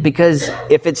the end, because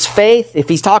if it's faith, if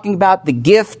he's talking about the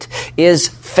gift is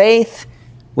faith,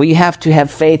 well, you have to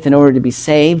have faith in order to be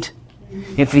saved.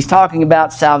 If he's talking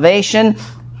about salvation,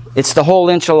 it's the whole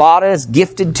enchilada is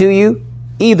gifted to you.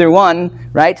 Either one,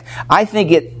 right? I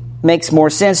think it makes more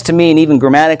sense to me, and even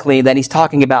grammatically, that he's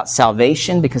talking about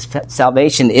salvation, because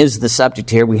salvation is the subject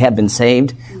here. We have been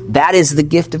saved. That is the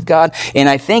gift of God. And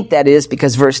I think that is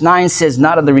because verse 9 says,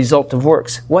 not of the result of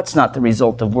works. What's not the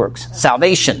result of works?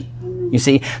 Salvation. You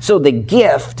see? So the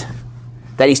gift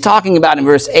that he's talking about in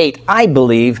verse 8, I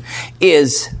believe,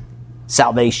 is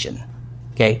salvation.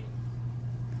 Okay?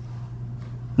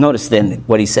 Notice then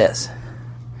what he says.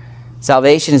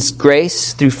 Salvation is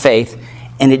grace through faith,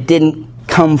 and it didn't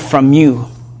come from you.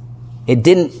 It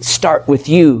didn't start with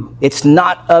you. It's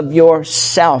not of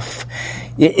yourself.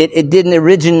 It didn't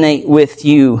originate with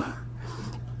you.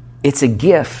 It's a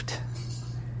gift.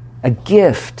 A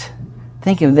gift.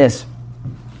 Think of this.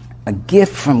 A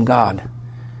gift from God.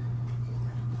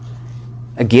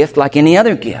 A gift like any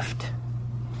other gift.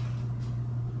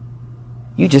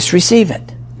 You just receive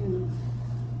it.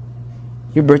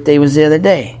 Your birthday was the other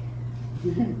day.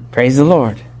 Praise the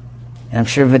Lord. And I'm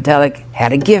sure Vitalik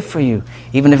had a gift for you.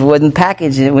 Even if it wasn't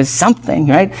packaged, it was something,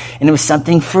 right? And it was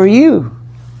something for you.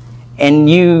 And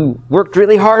you worked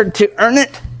really hard to earn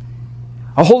it.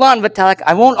 Oh, hold on, Vitalik.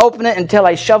 I won't open it until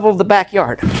I shovel the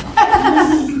backyard.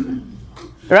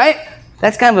 Right?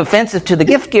 That's kind of offensive to the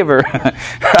gift giver.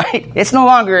 Right? It's no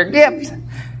longer a gift.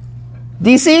 Do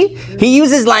you see? He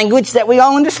uses language that we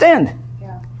all understand.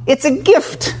 Yeah. It's a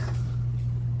gift.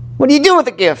 What do you do with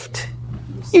a gift?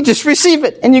 You just receive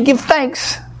it and you give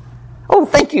thanks. Oh,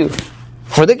 thank you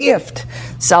for the gift.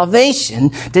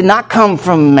 Salvation did not come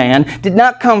from man, did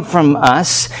not come from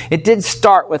us. It did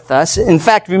start with us. In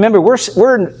fact, remember,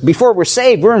 before we're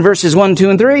saved, we're in verses 1,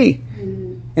 2, and 3.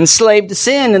 Mm-hmm. Enslaved to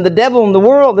sin and the devil and the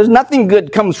world. There's nothing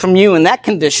good comes from you in that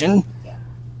condition.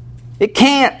 It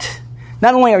can't.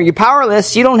 Not only are you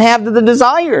powerless, you don't have the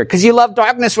desire because you love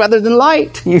darkness rather than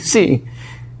light, you see.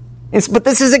 But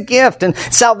this is a gift, and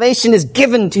salvation is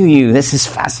given to you. This is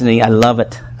fascinating. I love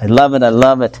it. I love it. I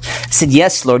love it. I said,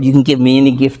 yes, Lord, you can give me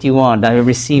any gift you want. I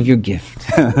receive your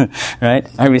gift. Right?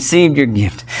 I received your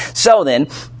gift. So then,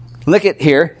 look at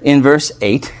here in verse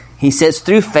 8. He says,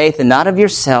 through faith and not of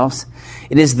yourselves,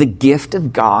 it is the gift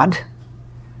of God.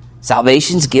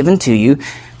 Salvation's given to you.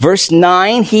 Verse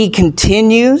 9, he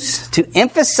continues to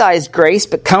emphasize grace,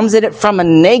 but comes at it from a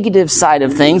negative side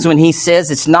of things when he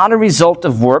says it's not a result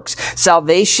of works.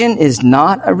 Salvation is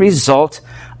not a result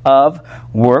of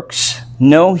works.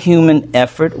 No human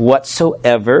effort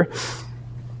whatsoever.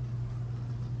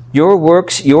 Your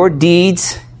works, your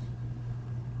deeds,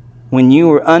 when you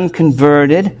were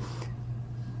unconverted,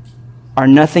 are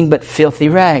nothing but filthy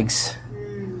rags.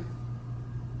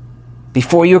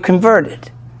 Before you're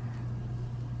converted.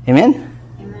 Amen?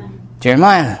 Amen?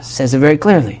 Jeremiah says it very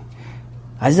clearly.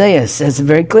 Isaiah says it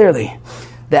very clearly.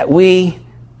 That we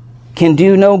can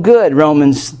do no good,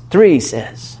 Romans 3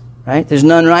 says. Right? There's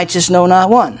none righteous, no, not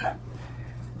one.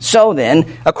 So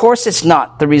then, of course it's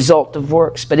not the result of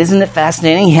works. But isn't it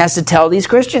fascinating? He has to tell these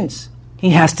Christians. He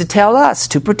has to tell us,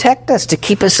 to protect us, to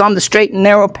keep us on the straight and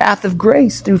narrow path of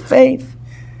grace through faith.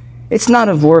 It's not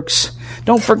of works.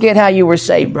 Don't forget how you were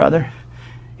saved, brother.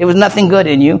 It was nothing good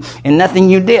in you and nothing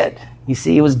you did. You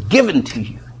see, it was given to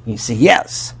you. You see,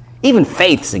 yes. Even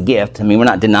faith's a gift. I mean, we're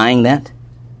not denying that.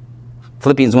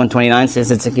 Philippians 1:29 says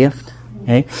it's a gift.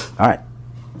 Okay? All right.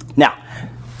 Now,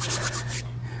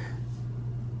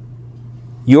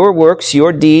 your works,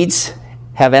 your deeds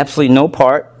have absolutely no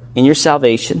part in your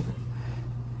salvation.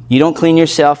 You don't clean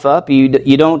yourself up. You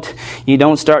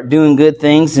don't start doing good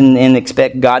things and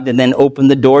expect God to then open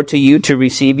the door to you to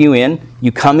receive you in.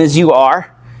 You come as you are.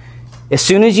 As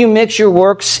soon as you mix your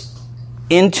works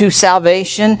into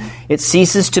salvation, it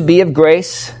ceases to be of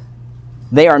grace.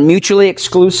 They are mutually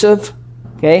exclusive.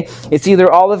 Okay? It's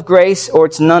either all of grace or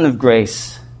it's none of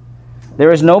grace.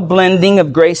 There is no blending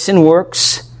of grace and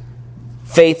works,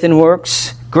 faith and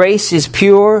works. Grace is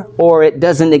pure or it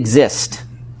doesn't exist.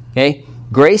 Okay?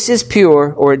 Grace is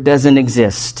pure or it doesn't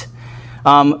exist.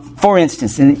 For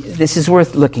instance, and this is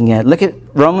worth looking at. Look at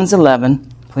Romans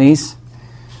 11, please.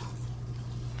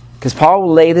 Because Paul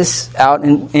will lay this out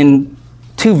in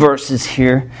 2 verses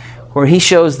here where he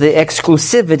shows the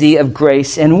exclusivity of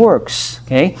grace and works.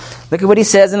 Okay? Look at what he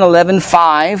says in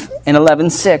 11:5 and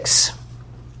 11:6.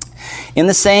 In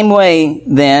the same way,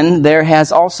 then, there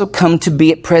has also come to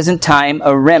be at present time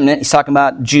a remnant, he's talking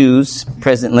about Jews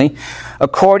presently,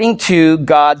 according to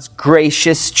God's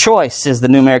gracious choice, says the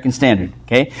New American Standard.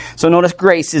 Okay? So notice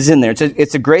grace is in there.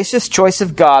 It's a gracious choice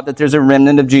of God that there's a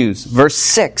remnant of Jews. Verse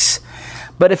 6.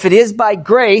 But if it is by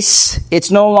grace,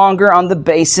 it's no longer on the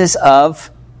basis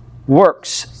of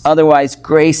works. Otherwise,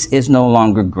 grace is no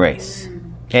longer grace.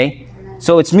 Okay?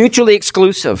 So it's mutually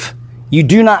exclusive. You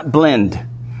do not blend.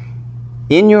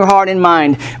 In your heart and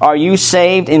mind, are you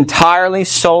saved entirely,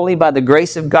 solely by the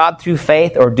grace of God through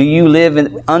faith? Or do you live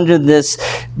under this,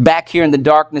 back here in the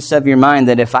darkness of your mind,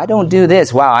 that if I don't do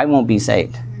this, wow, I won't be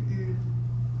saved?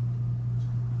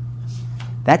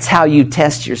 That's how you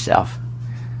test yourself.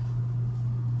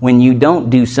 When you don't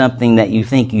do something that you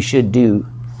think you should do.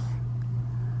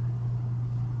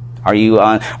 Are you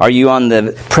on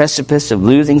the precipice of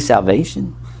losing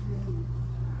salvation?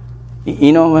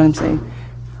 You know what I'm saying?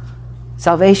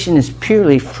 Salvation is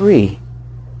purely free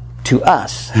to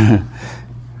us.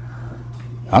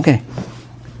 Okay.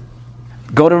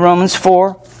 Go to Romans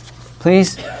 4,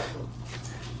 please.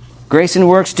 Grace and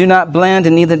works do not blend,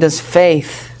 and neither does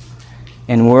faith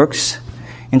and works.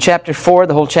 In chapter 4,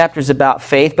 the whole chapter is about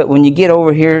faith, but when you get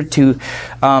over here to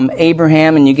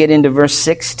Abraham and you get into verse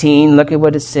 16, look at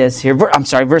what it says here.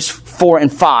 Verse 4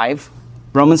 and 5.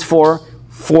 Romans 4,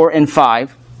 4 and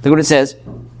 5. Look what it says.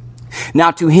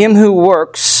 Now to him who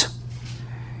works,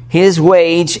 his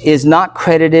wage is not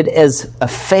credited as a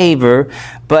favor,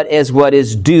 but as what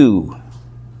is due.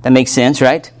 That makes sense,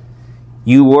 right?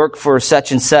 You work for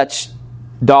such and such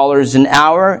dollars an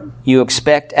hour. You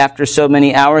expect after so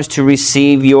many hours to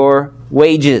receive your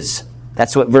wages.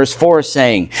 That's what verse 4 is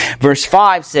saying. Verse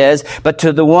 5 says, but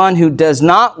to the one who does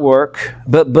not work,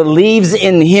 but believes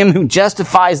in him who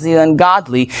justifies the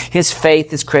ungodly, his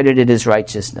faith is credited as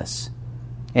righteousness.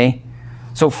 Okay?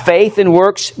 So faith and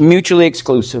works, mutually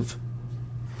exclusive.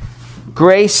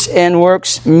 Grace and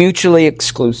works, mutually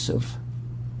exclusive.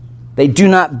 They do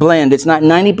not blend. It's not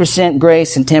 90%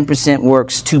 grace and 10%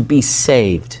 works to be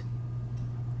saved.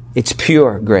 It's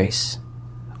pure grace,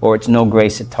 or it's no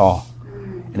grace at all.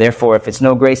 Therefore, if it's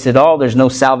no grace at all, there's no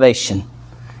salvation.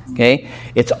 Okay?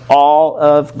 It's all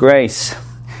of grace.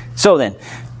 So then,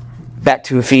 back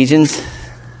to Ephesians,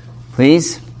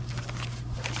 please.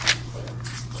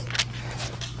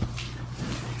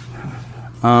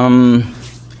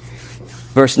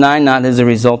 Verse 9, not as a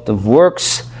result of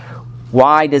works.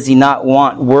 Why does he not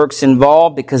want works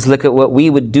involved? Because look at what we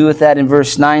would do with that in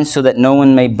verse 9, so that no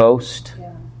one may boast.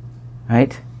 Yeah.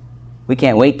 Right? We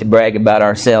can't wait to brag about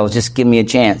ourselves. Just give me a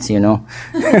chance, you know.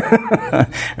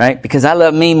 Right? Because I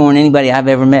love me more than anybody I've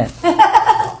ever met.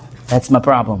 That's my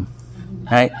problem.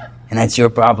 Right? And that's your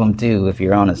problem too, if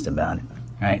you're honest about it.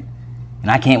 Right?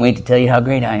 And I can't wait to tell you how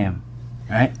great I am.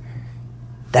 Right?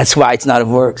 That's why it's not of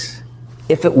works.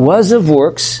 If it was of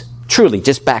works, truly,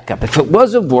 just back up. If it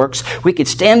was of works, we could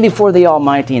stand before the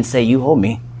Almighty and say, you owe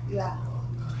me. Yeah.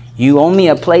 You owe me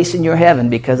a place in your heaven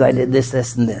because I did this,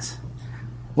 this, and this.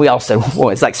 We all said, whoa,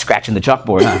 it's like scratching the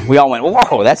chalkboard, huh? We all went,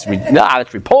 whoa, that's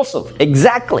repulsive.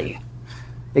 Exactly.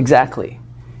 Exactly.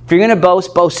 If you're going to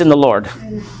boast, boast in the Lord.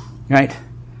 Right?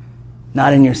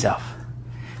 Not in yourself.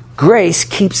 Grace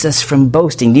keeps us from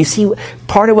boasting. Do you see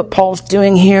part of what Paul's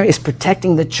doing here is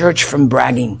protecting the church from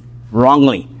bragging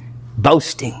wrongly,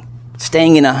 boasting,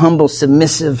 staying in a humble,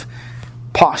 submissive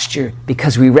posture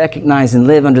because we recognize and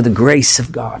live under the grace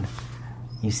of God.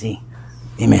 You see?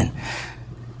 Amen.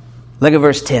 Look at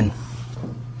verse 10.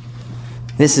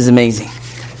 This is amazing.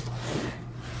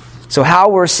 So how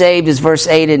we're saved is verse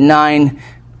 8 and 9.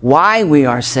 Why we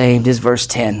are saved is verse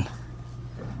 10.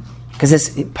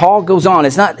 Because Paul goes on.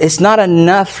 It's not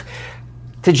enough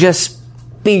to just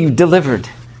be delivered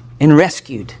and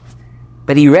rescued.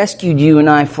 But he rescued you and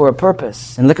I for a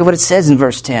purpose. And look at what it says in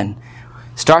verse 10.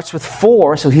 It starts with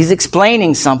 4, so he's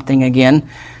explaining something again.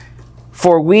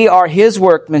 For we are his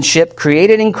workmanship,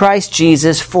 created in Christ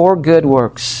Jesus for good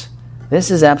works.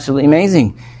 This is absolutely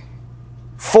amazing.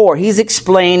 4, he's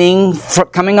explaining,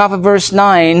 coming off of verse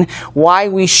 9, why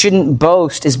we shouldn't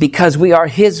boast is because we are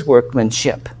his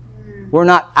workmanship. We're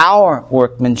not our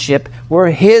workmanship.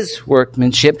 We're his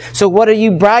workmanship. So what are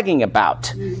you bragging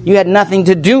about? You had nothing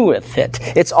to do with it.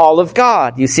 It's all of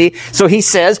God, you see. So he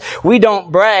says, we don't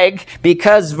brag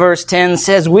because verse 10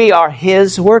 says we are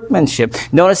his workmanship.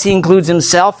 Notice he includes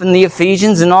himself in the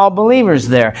Ephesians and all believers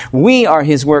there. We are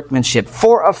his workmanship.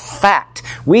 For a fact.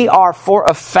 We are for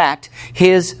a fact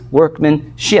his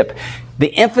workmanship.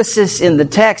 The emphasis in the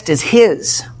text is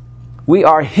his. We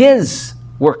are His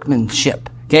workmanship.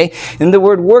 Okay? And the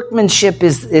word workmanship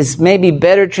is maybe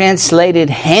better translated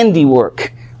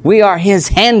handiwork. We are His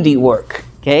handiwork.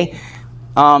 Okay?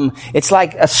 It's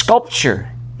like a sculpture.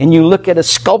 And you look at a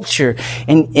sculpture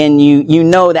and you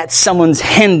know that's someone's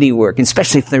handiwork,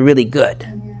 especially if they're really good.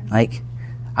 Like,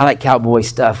 I like cowboy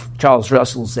stuff. Charles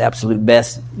Russell's the absolute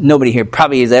best. Nobody here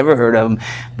probably has ever heard of him,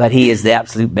 but he is the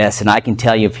absolute best. And I can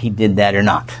tell you if he did that or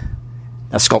not.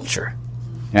 A sculpture.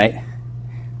 Right?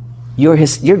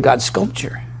 You're God's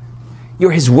sculpture.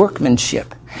 You're His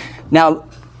workmanship. Now,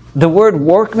 the word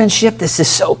workmanship, this is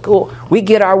so cool. We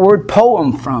get our word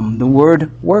poem from the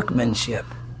word workmanship.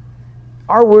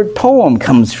 Our word poem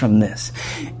comes from this.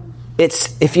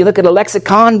 It's, if you look at a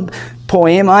lexicon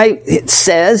poem, it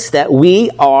says that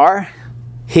we are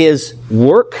His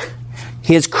work,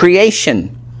 His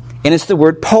creation. And it's the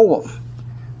word poem.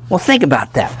 Well, think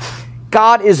about that.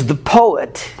 God is the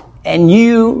poet, and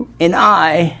you and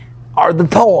I are the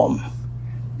poem.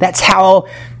 That's how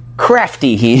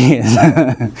crafty He is.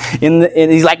 And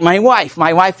He's like my wife.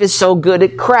 My wife is so good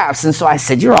at crafts. And so I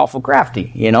said, you're awful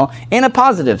crafty, in a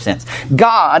positive sense.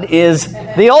 God is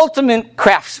the ultimate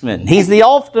craftsman. He's the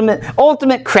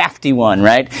ultimate crafty one,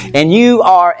 right? And you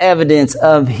are evidence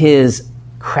of His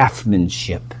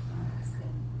craftsmanship.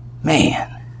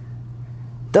 Man,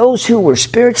 those who were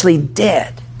spiritually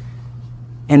dead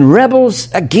and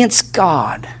rebels against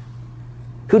God,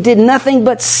 who did nothing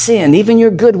but sin. Even your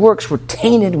good works were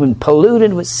tainted and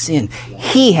polluted with sin.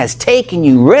 He has taken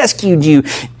you, rescued you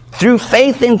through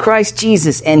faith in Christ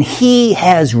Jesus, and He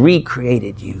has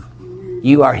recreated you.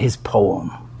 You are His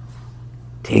poem.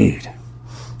 Dude,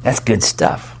 that's good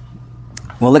stuff.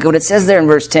 Well, look at what it says there in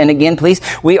verse 10 again, please.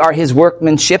 We are His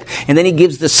workmanship. And then He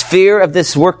gives the sphere of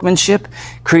this workmanship,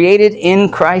 created in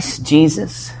Christ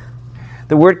Jesus.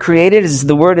 The word created is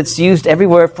the word that's used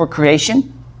everywhere for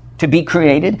creation. To be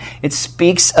created. It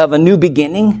speaks of a new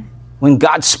beginning. When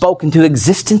God spoke into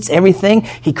existence everything,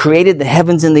 He created the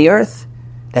heavens and the earth.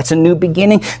 That's a new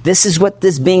beginning. This is what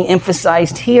is being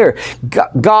emphasized here.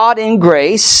 God in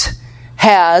grace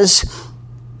has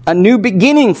a new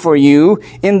beginning for you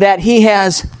in that He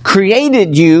has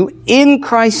created you in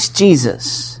Christ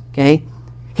Jesus. Okay?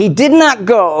 He did not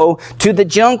go to the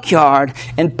junkyard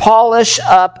and polish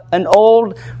up an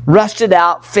old, rusted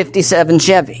out 57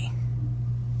 Chevy.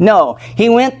 No, He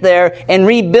went there and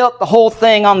rebuilt the whole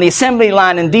thing on the assembly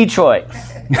line in Detroit.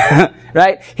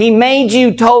 Right? He made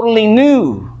you totally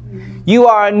new. You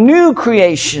are a new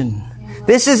creation.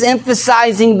 This is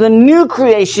emphasizing the new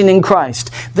creation in Christ.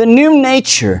 The new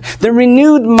nature. The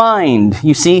renewed mind.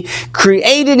 You see,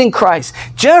 created in Christ.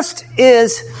 Just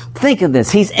is, think of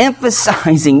this. He's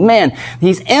emphasizing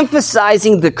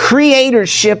the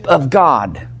creatorship of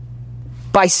God.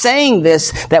 By saying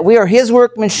this, that we are His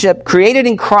workmanship, created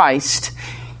in Christ,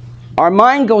 our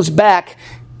mind goes back.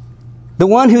 The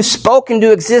one who spoke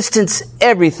into existence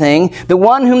everything, the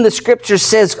one whom the Scripture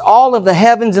says all of the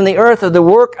heavens and the earth are the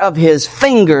work of His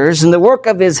fingers and the work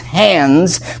of His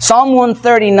hands. Psalm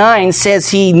 139 says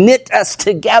He knit us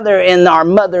together in our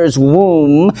mother's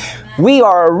womb. We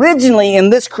are originally in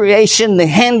this creation the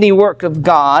handiwork of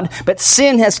God, but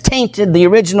sin has tainted the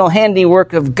original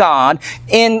handiwork of God.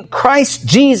 In Christ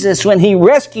Jesus, when He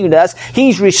rescued us,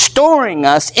 He's restoring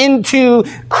us into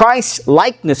Christ's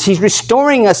likeness. He's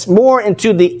restoring us more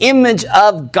into the image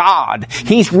of God.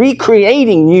 He's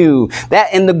recreating you.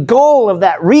 And the goal of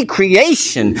that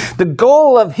recreation, the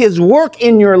goal of His work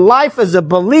in your life as a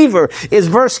believer is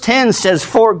verse 10 says,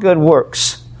 for good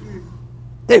works.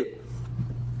 Dude.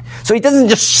 So He doesn't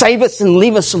just save us and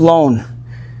leave us alone.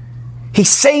 He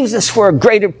saves us for a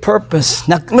greater purpose.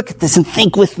 Now look at this and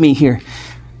think with me here.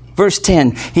 Verse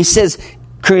 10, He says,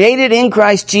 created in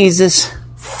Christ Jesus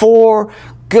for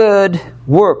good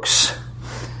works.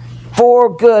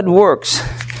 For good works.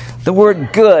 The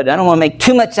word good, I don't want to make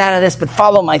too much out of this, but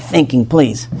follow my thinking,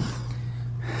 please.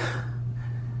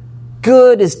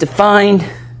 Good is defined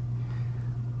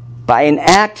by an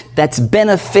act that's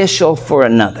beneficial for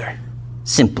another.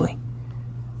 Simply.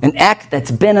 An act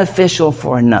that's beneficial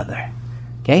for another.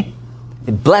 Okay?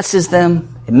 It blesses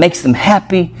them. It makes them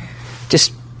happy.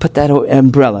 Just put that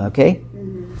umbrella, okay?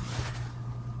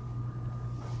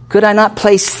 Could I not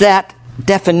place that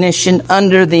definition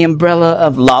under the umbrella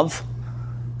of love?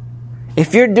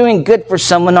 If you're doing good for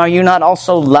someone, are you not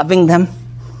also loving them?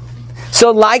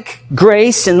 So like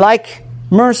grace and like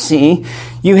mercy,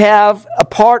 you have a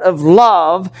part of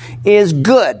love is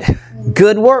good.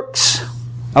 Good works.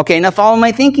 Okay, now follow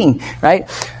my thinking, right?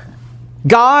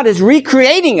 God is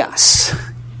recreating us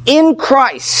in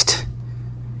Christ.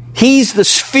 He's the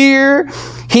sphere.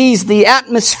 He's the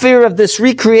atmosphere of this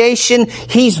recreation.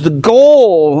 He's the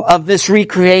goal of this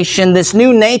recreation. This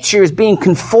new nature is being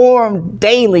conformed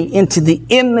daily into the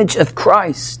image of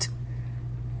Christ.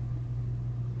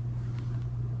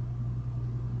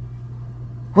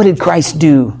 What did Christ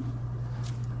do?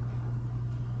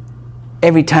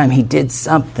 Every time he did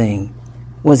something,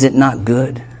 was it not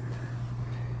good?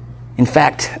 In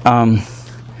fact,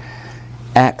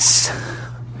 Acts,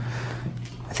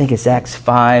 I think it's Acts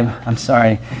 5. I'm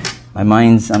sorry, my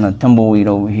mind's on a tumbleweed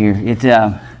over here.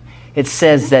 It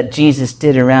says that Jesus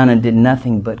did around and did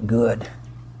nothing but good.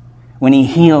 When he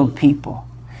healed people,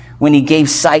 when he gave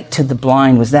sight to the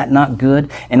blind, was that not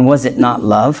good? And was it not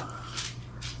love?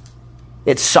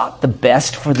 It sought the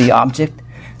best for the object.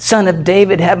 Son of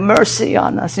David, have mercy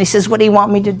on us. And he says, what do you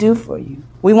want me to do for you?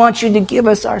 We want you to give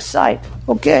us our sight.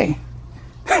 Okay.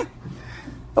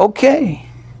 Okay.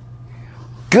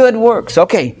 Good works.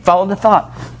 Okay, follow the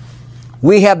thought.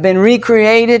 We have been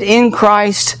recreated in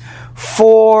Christ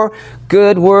for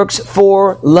good works,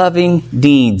 for loving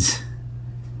deeds.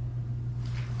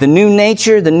 The new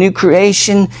nature, the new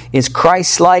creation is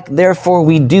Christ-like. Therefore,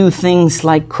 we do things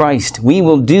like Christ. We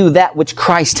will do that which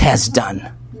Christ has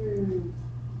done.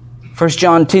 1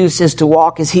 John 2 says to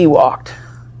walk as he walked.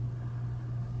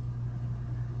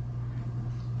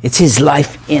 It's his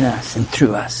life in us and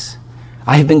through us.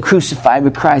 I have been crucified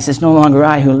with Christ. It's no longer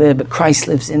I who live, but Christ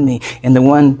lives in me. And the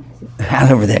one,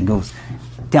 however that goes,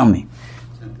 tell me.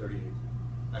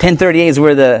 10:38 is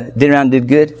where the did around did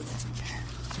good.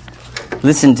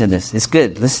 Listen to this. It's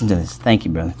good. Listen to this. Thank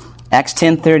you, brother. Acts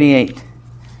 10:38.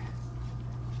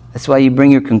 That's why you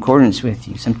bring your concordance with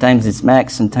you. Sometimes it's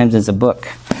Max, sometimes it's a book.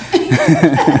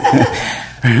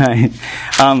 Right.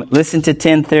 Listen to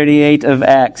 10:38 of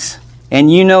Acts. And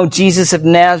you know Jesus of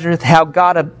Nazareth, how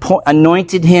God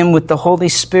anointed him with the Holy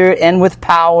Spirit and with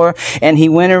power, and he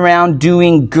went around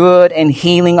doing good and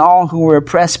healing all who were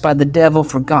oppressed by the devil,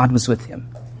 for God was with him.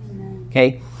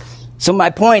 Okay? So my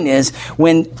point is,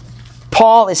 when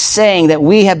Paul is saying that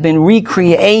we have been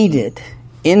recreated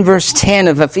in verse 10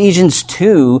 of Ephesians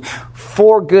 2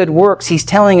 for good works, he's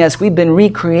telling us we've been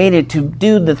recreated to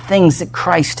do the things that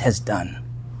Christ has done.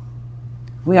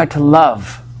 We are to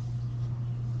love.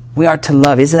 We are to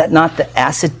love. Is that not the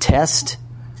acid test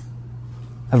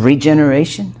of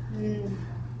regeneration?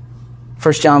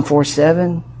 1 John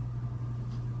 4:7.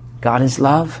 God is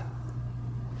love.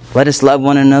 Let us love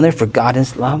one another, for God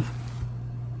is love.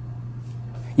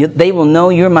 They will know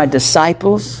you're my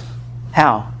disciples.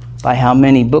 How? By how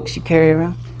many books you carry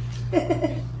around?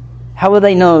 How will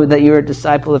they know that you're a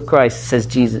disciple of Christ, says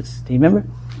Jesus? Do you remember?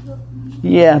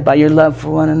 Yeah, by your love for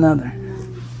one another.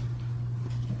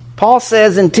 Paul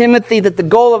says in Timothy that the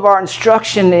goal of our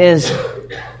instruction is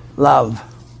love.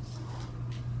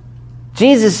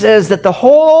 Jesus says that the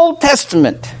whole Old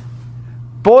Testament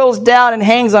boils down and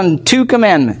hangs on two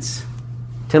commandments: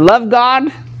 to love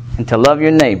God and to love your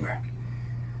neighbor.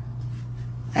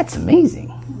 That's amazing.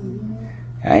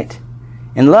 Right?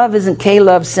 And love isn't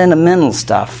K-love sentimental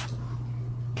stuff.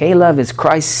 K-love is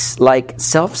Christ-like,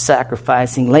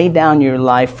 self-sacrificing, lay down your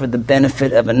life for the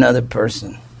benefit of another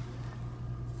person.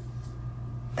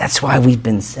 That's why we've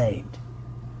been saved.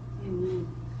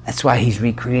 That's why he's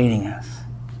recreating us.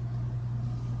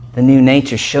 The new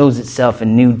nature shows itself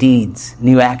in new deeds,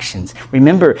 new actions.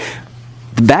 Remember,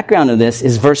 the background of this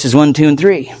is verses 1, 2, and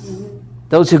 3.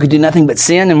 Those who could do nothing but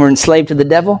sin and were enslaved to the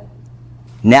devil,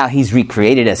 now he's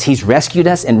recreated us. He's rescued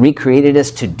us and recreated us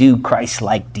to do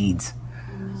Christ-like deeds.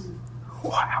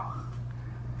 Wow.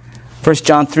 1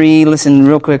 John 3, listen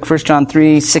real quick. 1 John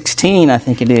 3:16, I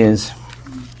think it is.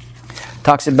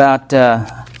 Talks about,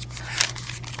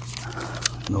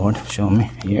 Lord, show me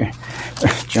here.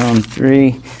 1 John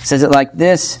 3 says it like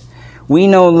this. We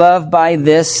know love by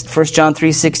this, 1 John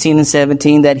 3:16 and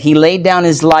 17, that he laid down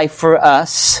his life for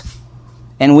us,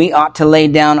 and we ought to lay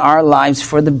down our lives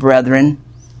for the brethren.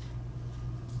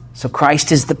 So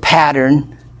Christ is the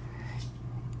pattern.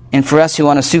 And for us who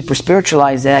want to super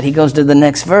spiritualize that, he goes to the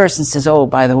next verse and says, oh,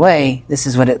 by the way, this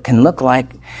is what it can look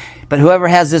like. But whoever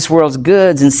has this world's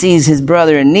goods and sees his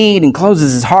brother in need and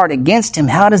closes his heart against him,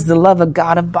 how does the love of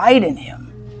God abide in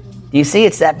him? Do you see?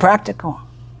 It's that practical.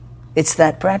 It's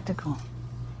that practical.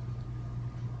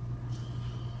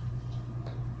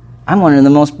 I'm one of the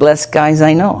most blessed guys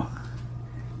I know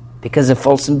because of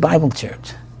Folsom Bible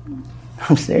Church.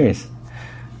 I'm serious.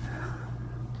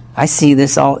 I see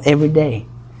this all every day.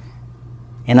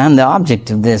 And I'm the object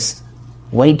of this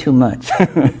way too much.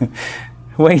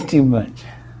 Way too much.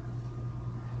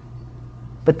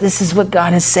 But this is what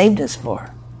God has saved us for.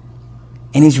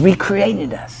 And he's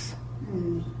recreated us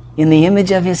in the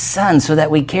image of his Son so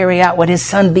that we carry out what his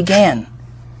Son began.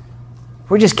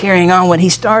 We're just carrying on what he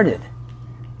started.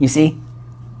 You see?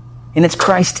 And it's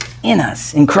Christ in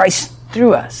us, and Christ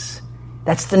through us.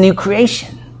 That's the new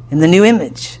creation and the new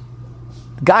image.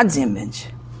 God's image.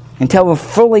 Until we're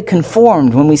fully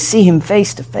conformed when we see him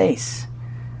face to face.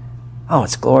 Oh,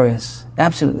 it's glorious.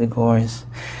 Absolutely glorious.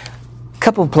 A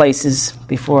couple of places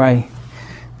before I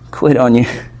quit on you.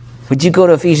 Would you go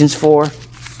to Ephesians 4?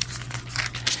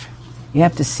 You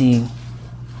have to see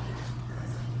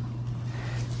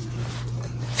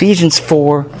Ephesians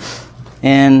 4,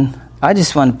 and I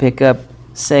just want to pick up,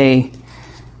 say,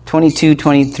 22,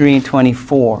 23, and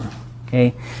 24.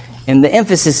 Okay? And the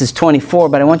emphasis is 24,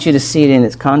 but I want you to see it in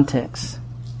its context.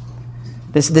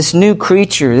 This new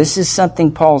creature, this is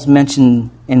something Paul's mentioned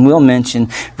and will mention.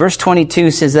 Verse 22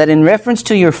 says that in reference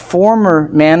to your former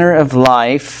manner of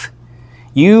life,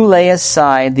 you lay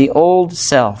aside the old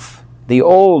self, the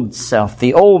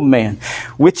old man,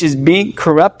 which is being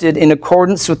corrupted in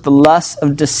accordance with the lust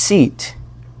of deceit,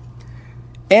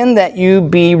 and that you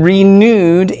be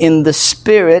renewed in the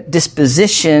spirit,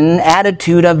 disposition,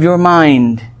 attitude of your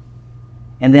mind.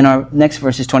 And then our next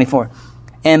verse is 24.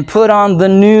 And put on the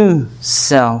new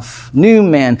self, new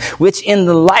man, which in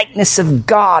the likeness of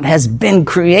God has been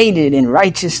created in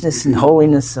righteousness and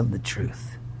holiness of the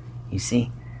truth. You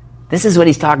see? This is what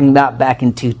he's talking about back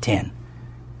in 2:10.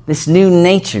 This new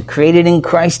nature created in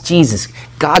Christ Jesus,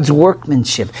 God's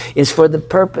workmanship, is for the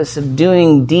purpose of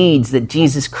doing deeds that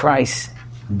Jesus Christ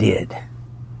did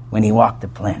when he walked the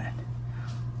planet.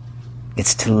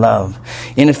 It's to love.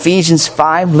 In Ephesians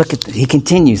 5, he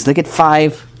continues. Look at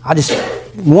 5. I'll just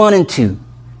 1 and 2.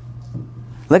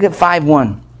 Look at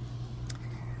 5:1.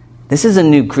 This is a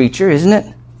new creature, isn't it?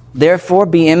 Therefore,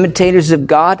 be imitators of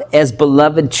God as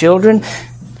beloved children.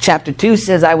 Chapter 2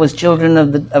 says, I was children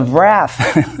of wrath,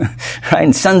 right?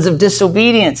 And sons of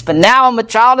disobedience. But now I'm a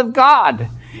child of God.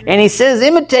 And he says,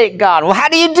 imitate God. Well, how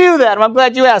do you do that? I'm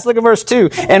glad you asked. Look at verse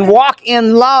 2. And walk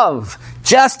in love,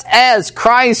 just as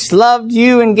Christ loved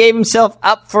you and gave himself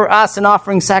up for us, an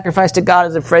offering sacrifice to God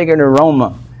as a fragrant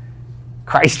aroma.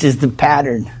 Christ is the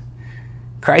pattern.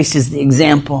 Christ is the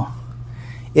example.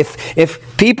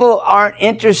 If people aren't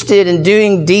interested in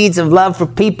doing deeds of love for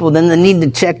people, then they need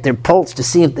to check their pulse to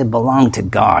see if they belong to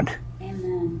God.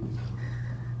 Amen.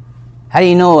 How do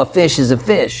you know a fish is a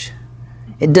fish?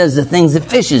 It does the things that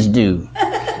fishes do.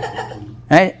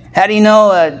 Right? How do you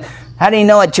know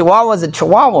a chihuahua is a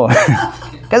chihuahua?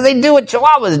 Because they do what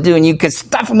chihuahuas do, and you can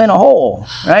stuff them in a hole.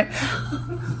 Right?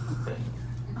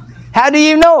 How do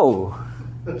you know?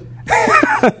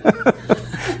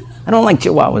 I don't like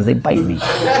chihuahuas. They bite me.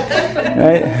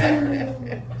 Right?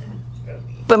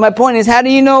 But my point is, how do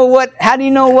you know what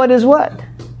is what?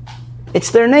 It's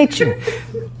their nature.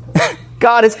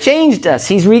 God has changed us.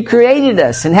 He's recreated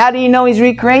us. And how do you know he's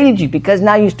recreated you? Because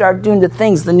now you start doing the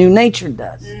things the new nature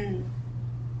does. And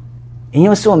you know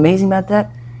what's so amazing about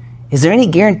that? Is there any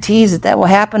guarantees that will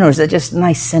happen, or is that just a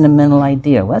nice sentimental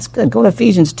idea? Well, that's good. Go to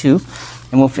Ephesians 2,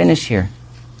 and we'll finish here.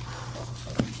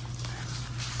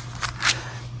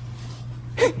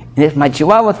 And if my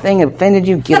chihuahua thing offended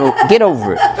you, get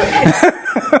over it.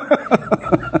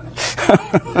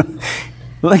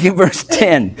 Look at verse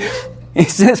 10. It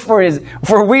says, for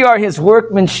we are his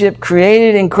workmanship,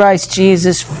 created in Christ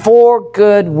Jesus for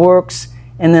good works.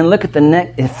 And then look at the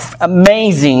next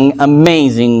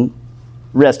amazing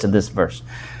rest of this verse.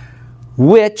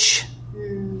 Which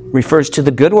refers to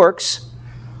the good works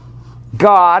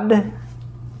God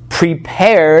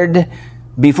prepared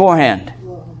beforehand.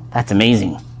 That's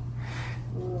amazing.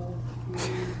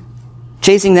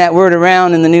 Chasing that word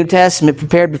around in the New Testament,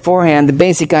 prepared beforehand, the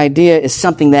basic idea is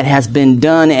something that has been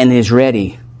done and is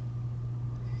ready.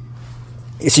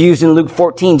 It's used in Luke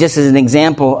 14 just as an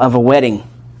example of a wedding.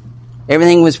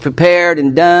 Everything was prepared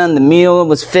and done. The meal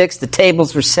was fixed. The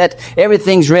tables were set.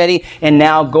 Everything's ready. And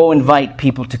now go invite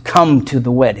people to come to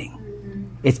the wedding.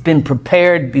 It's been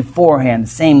prepared beforehand.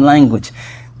 Same language.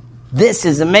 This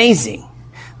is amazing.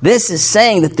 This is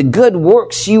saying that the good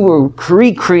works you were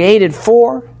recreated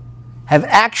for have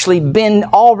actually been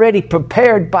already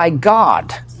prepared by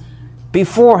God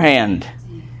beforehand.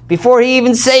 Before he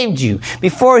even saved you.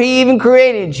 Before he even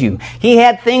created you. He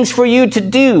had things for you to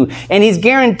do. And he's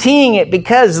guaranteeing it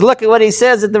because look at what he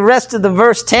says at the rest of the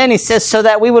verse 10. He says, so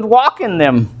that we would walk in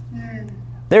them.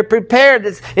 They're prepared.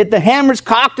 The hammer's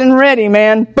cocked and ready,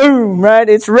 man. Boom, right?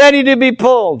 It's ready to be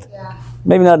pulled. Yeah.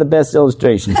 Maybe not the best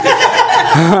illustration. But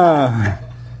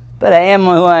I am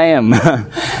who I am.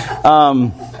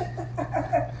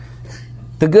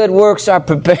 The good works are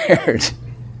prepared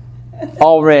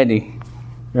already,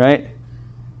 right?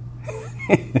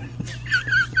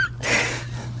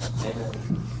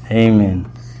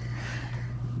 Amen.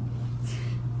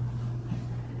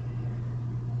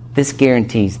 This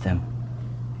guarantees them.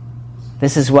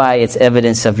 This is why it's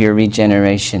evidence of your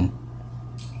regeneration.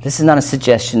 This is not a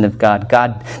suggestion of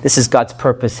God. This is God's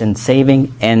purpose in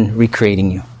saving and recreating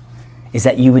you, is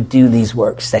that you would do these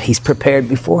works that He's prepared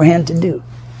beforehand to do,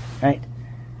 right?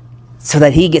 So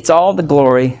that He gets all the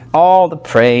glory, all the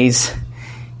praise.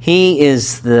 He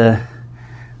is the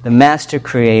master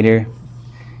creator,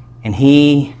 and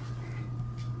He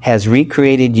has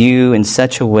recreated you in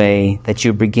such a way that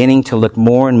you're beginning to look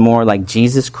more and more like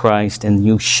Jesus Christ, and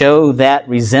you show that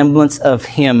resemblance of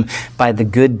Him by the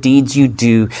good deeds you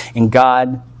do. And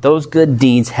God, those good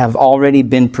deeds have already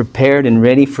been prepared and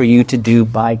ready for you to do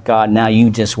by God. Now you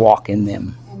just walk in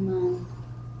them. Amen.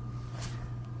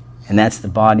 And that's the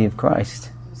body of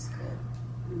Christ.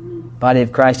 The body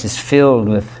of Christ is filled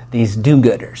with these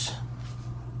do-gooders.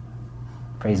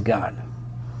 Praise God.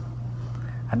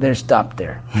 I better stop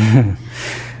there.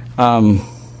 I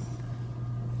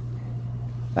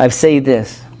say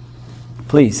this.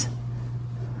 Please,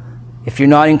 if you're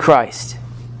not in Christ,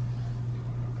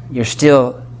 you're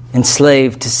still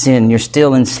enslaved to sin. You're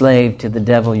still enslaved to the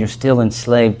devil. You're still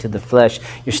enslaved to the flesh.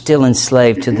 You're still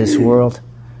enslaved to this world.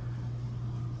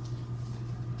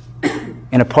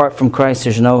 And apart from Christ,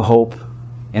 there's no hope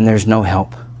and there's no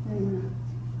help.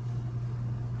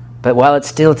 But while it's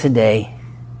still today,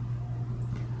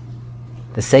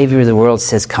 the Savior of the world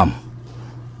says, come,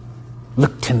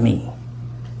 look to me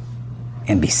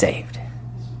and be saved.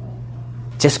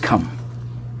 Just come.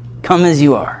 Come as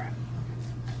you are,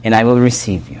 and I will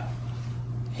receive you.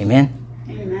 Amen?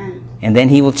 Amen. And then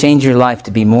He will change your life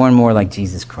to be more and more like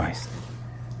Jesus Christ,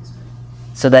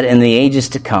 so that in the ages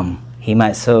to come, He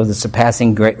might sow the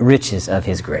surpassing great riches of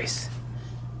His grace.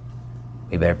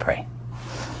 We better pray.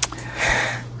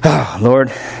 Oh, Lord,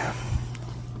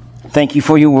 thank you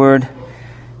for your word.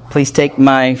 Please take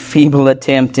my feeble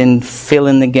attempt and fill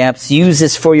in the gaps. Use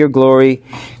this for your glory.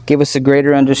 Give us a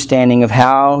greater understanding of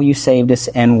how you saved us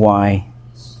and why.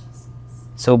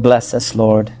 So bless us,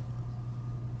 Lord.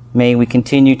 May we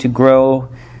continue to grow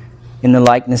in the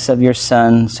likeness of your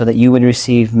Son so that you would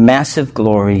receive massive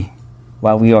glory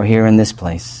while we are here in this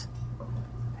place.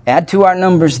 Add to our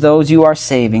numbers those you are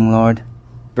saving, Lord.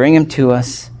 Bring them to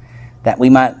us, that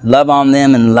we might love on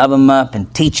them and love them up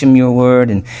and teach them your word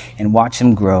and watch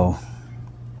them grow.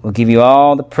 We'll give you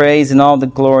all the praise and all the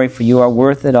glory, for you are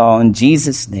worth it all. In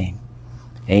Jesus' name,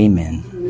 amen.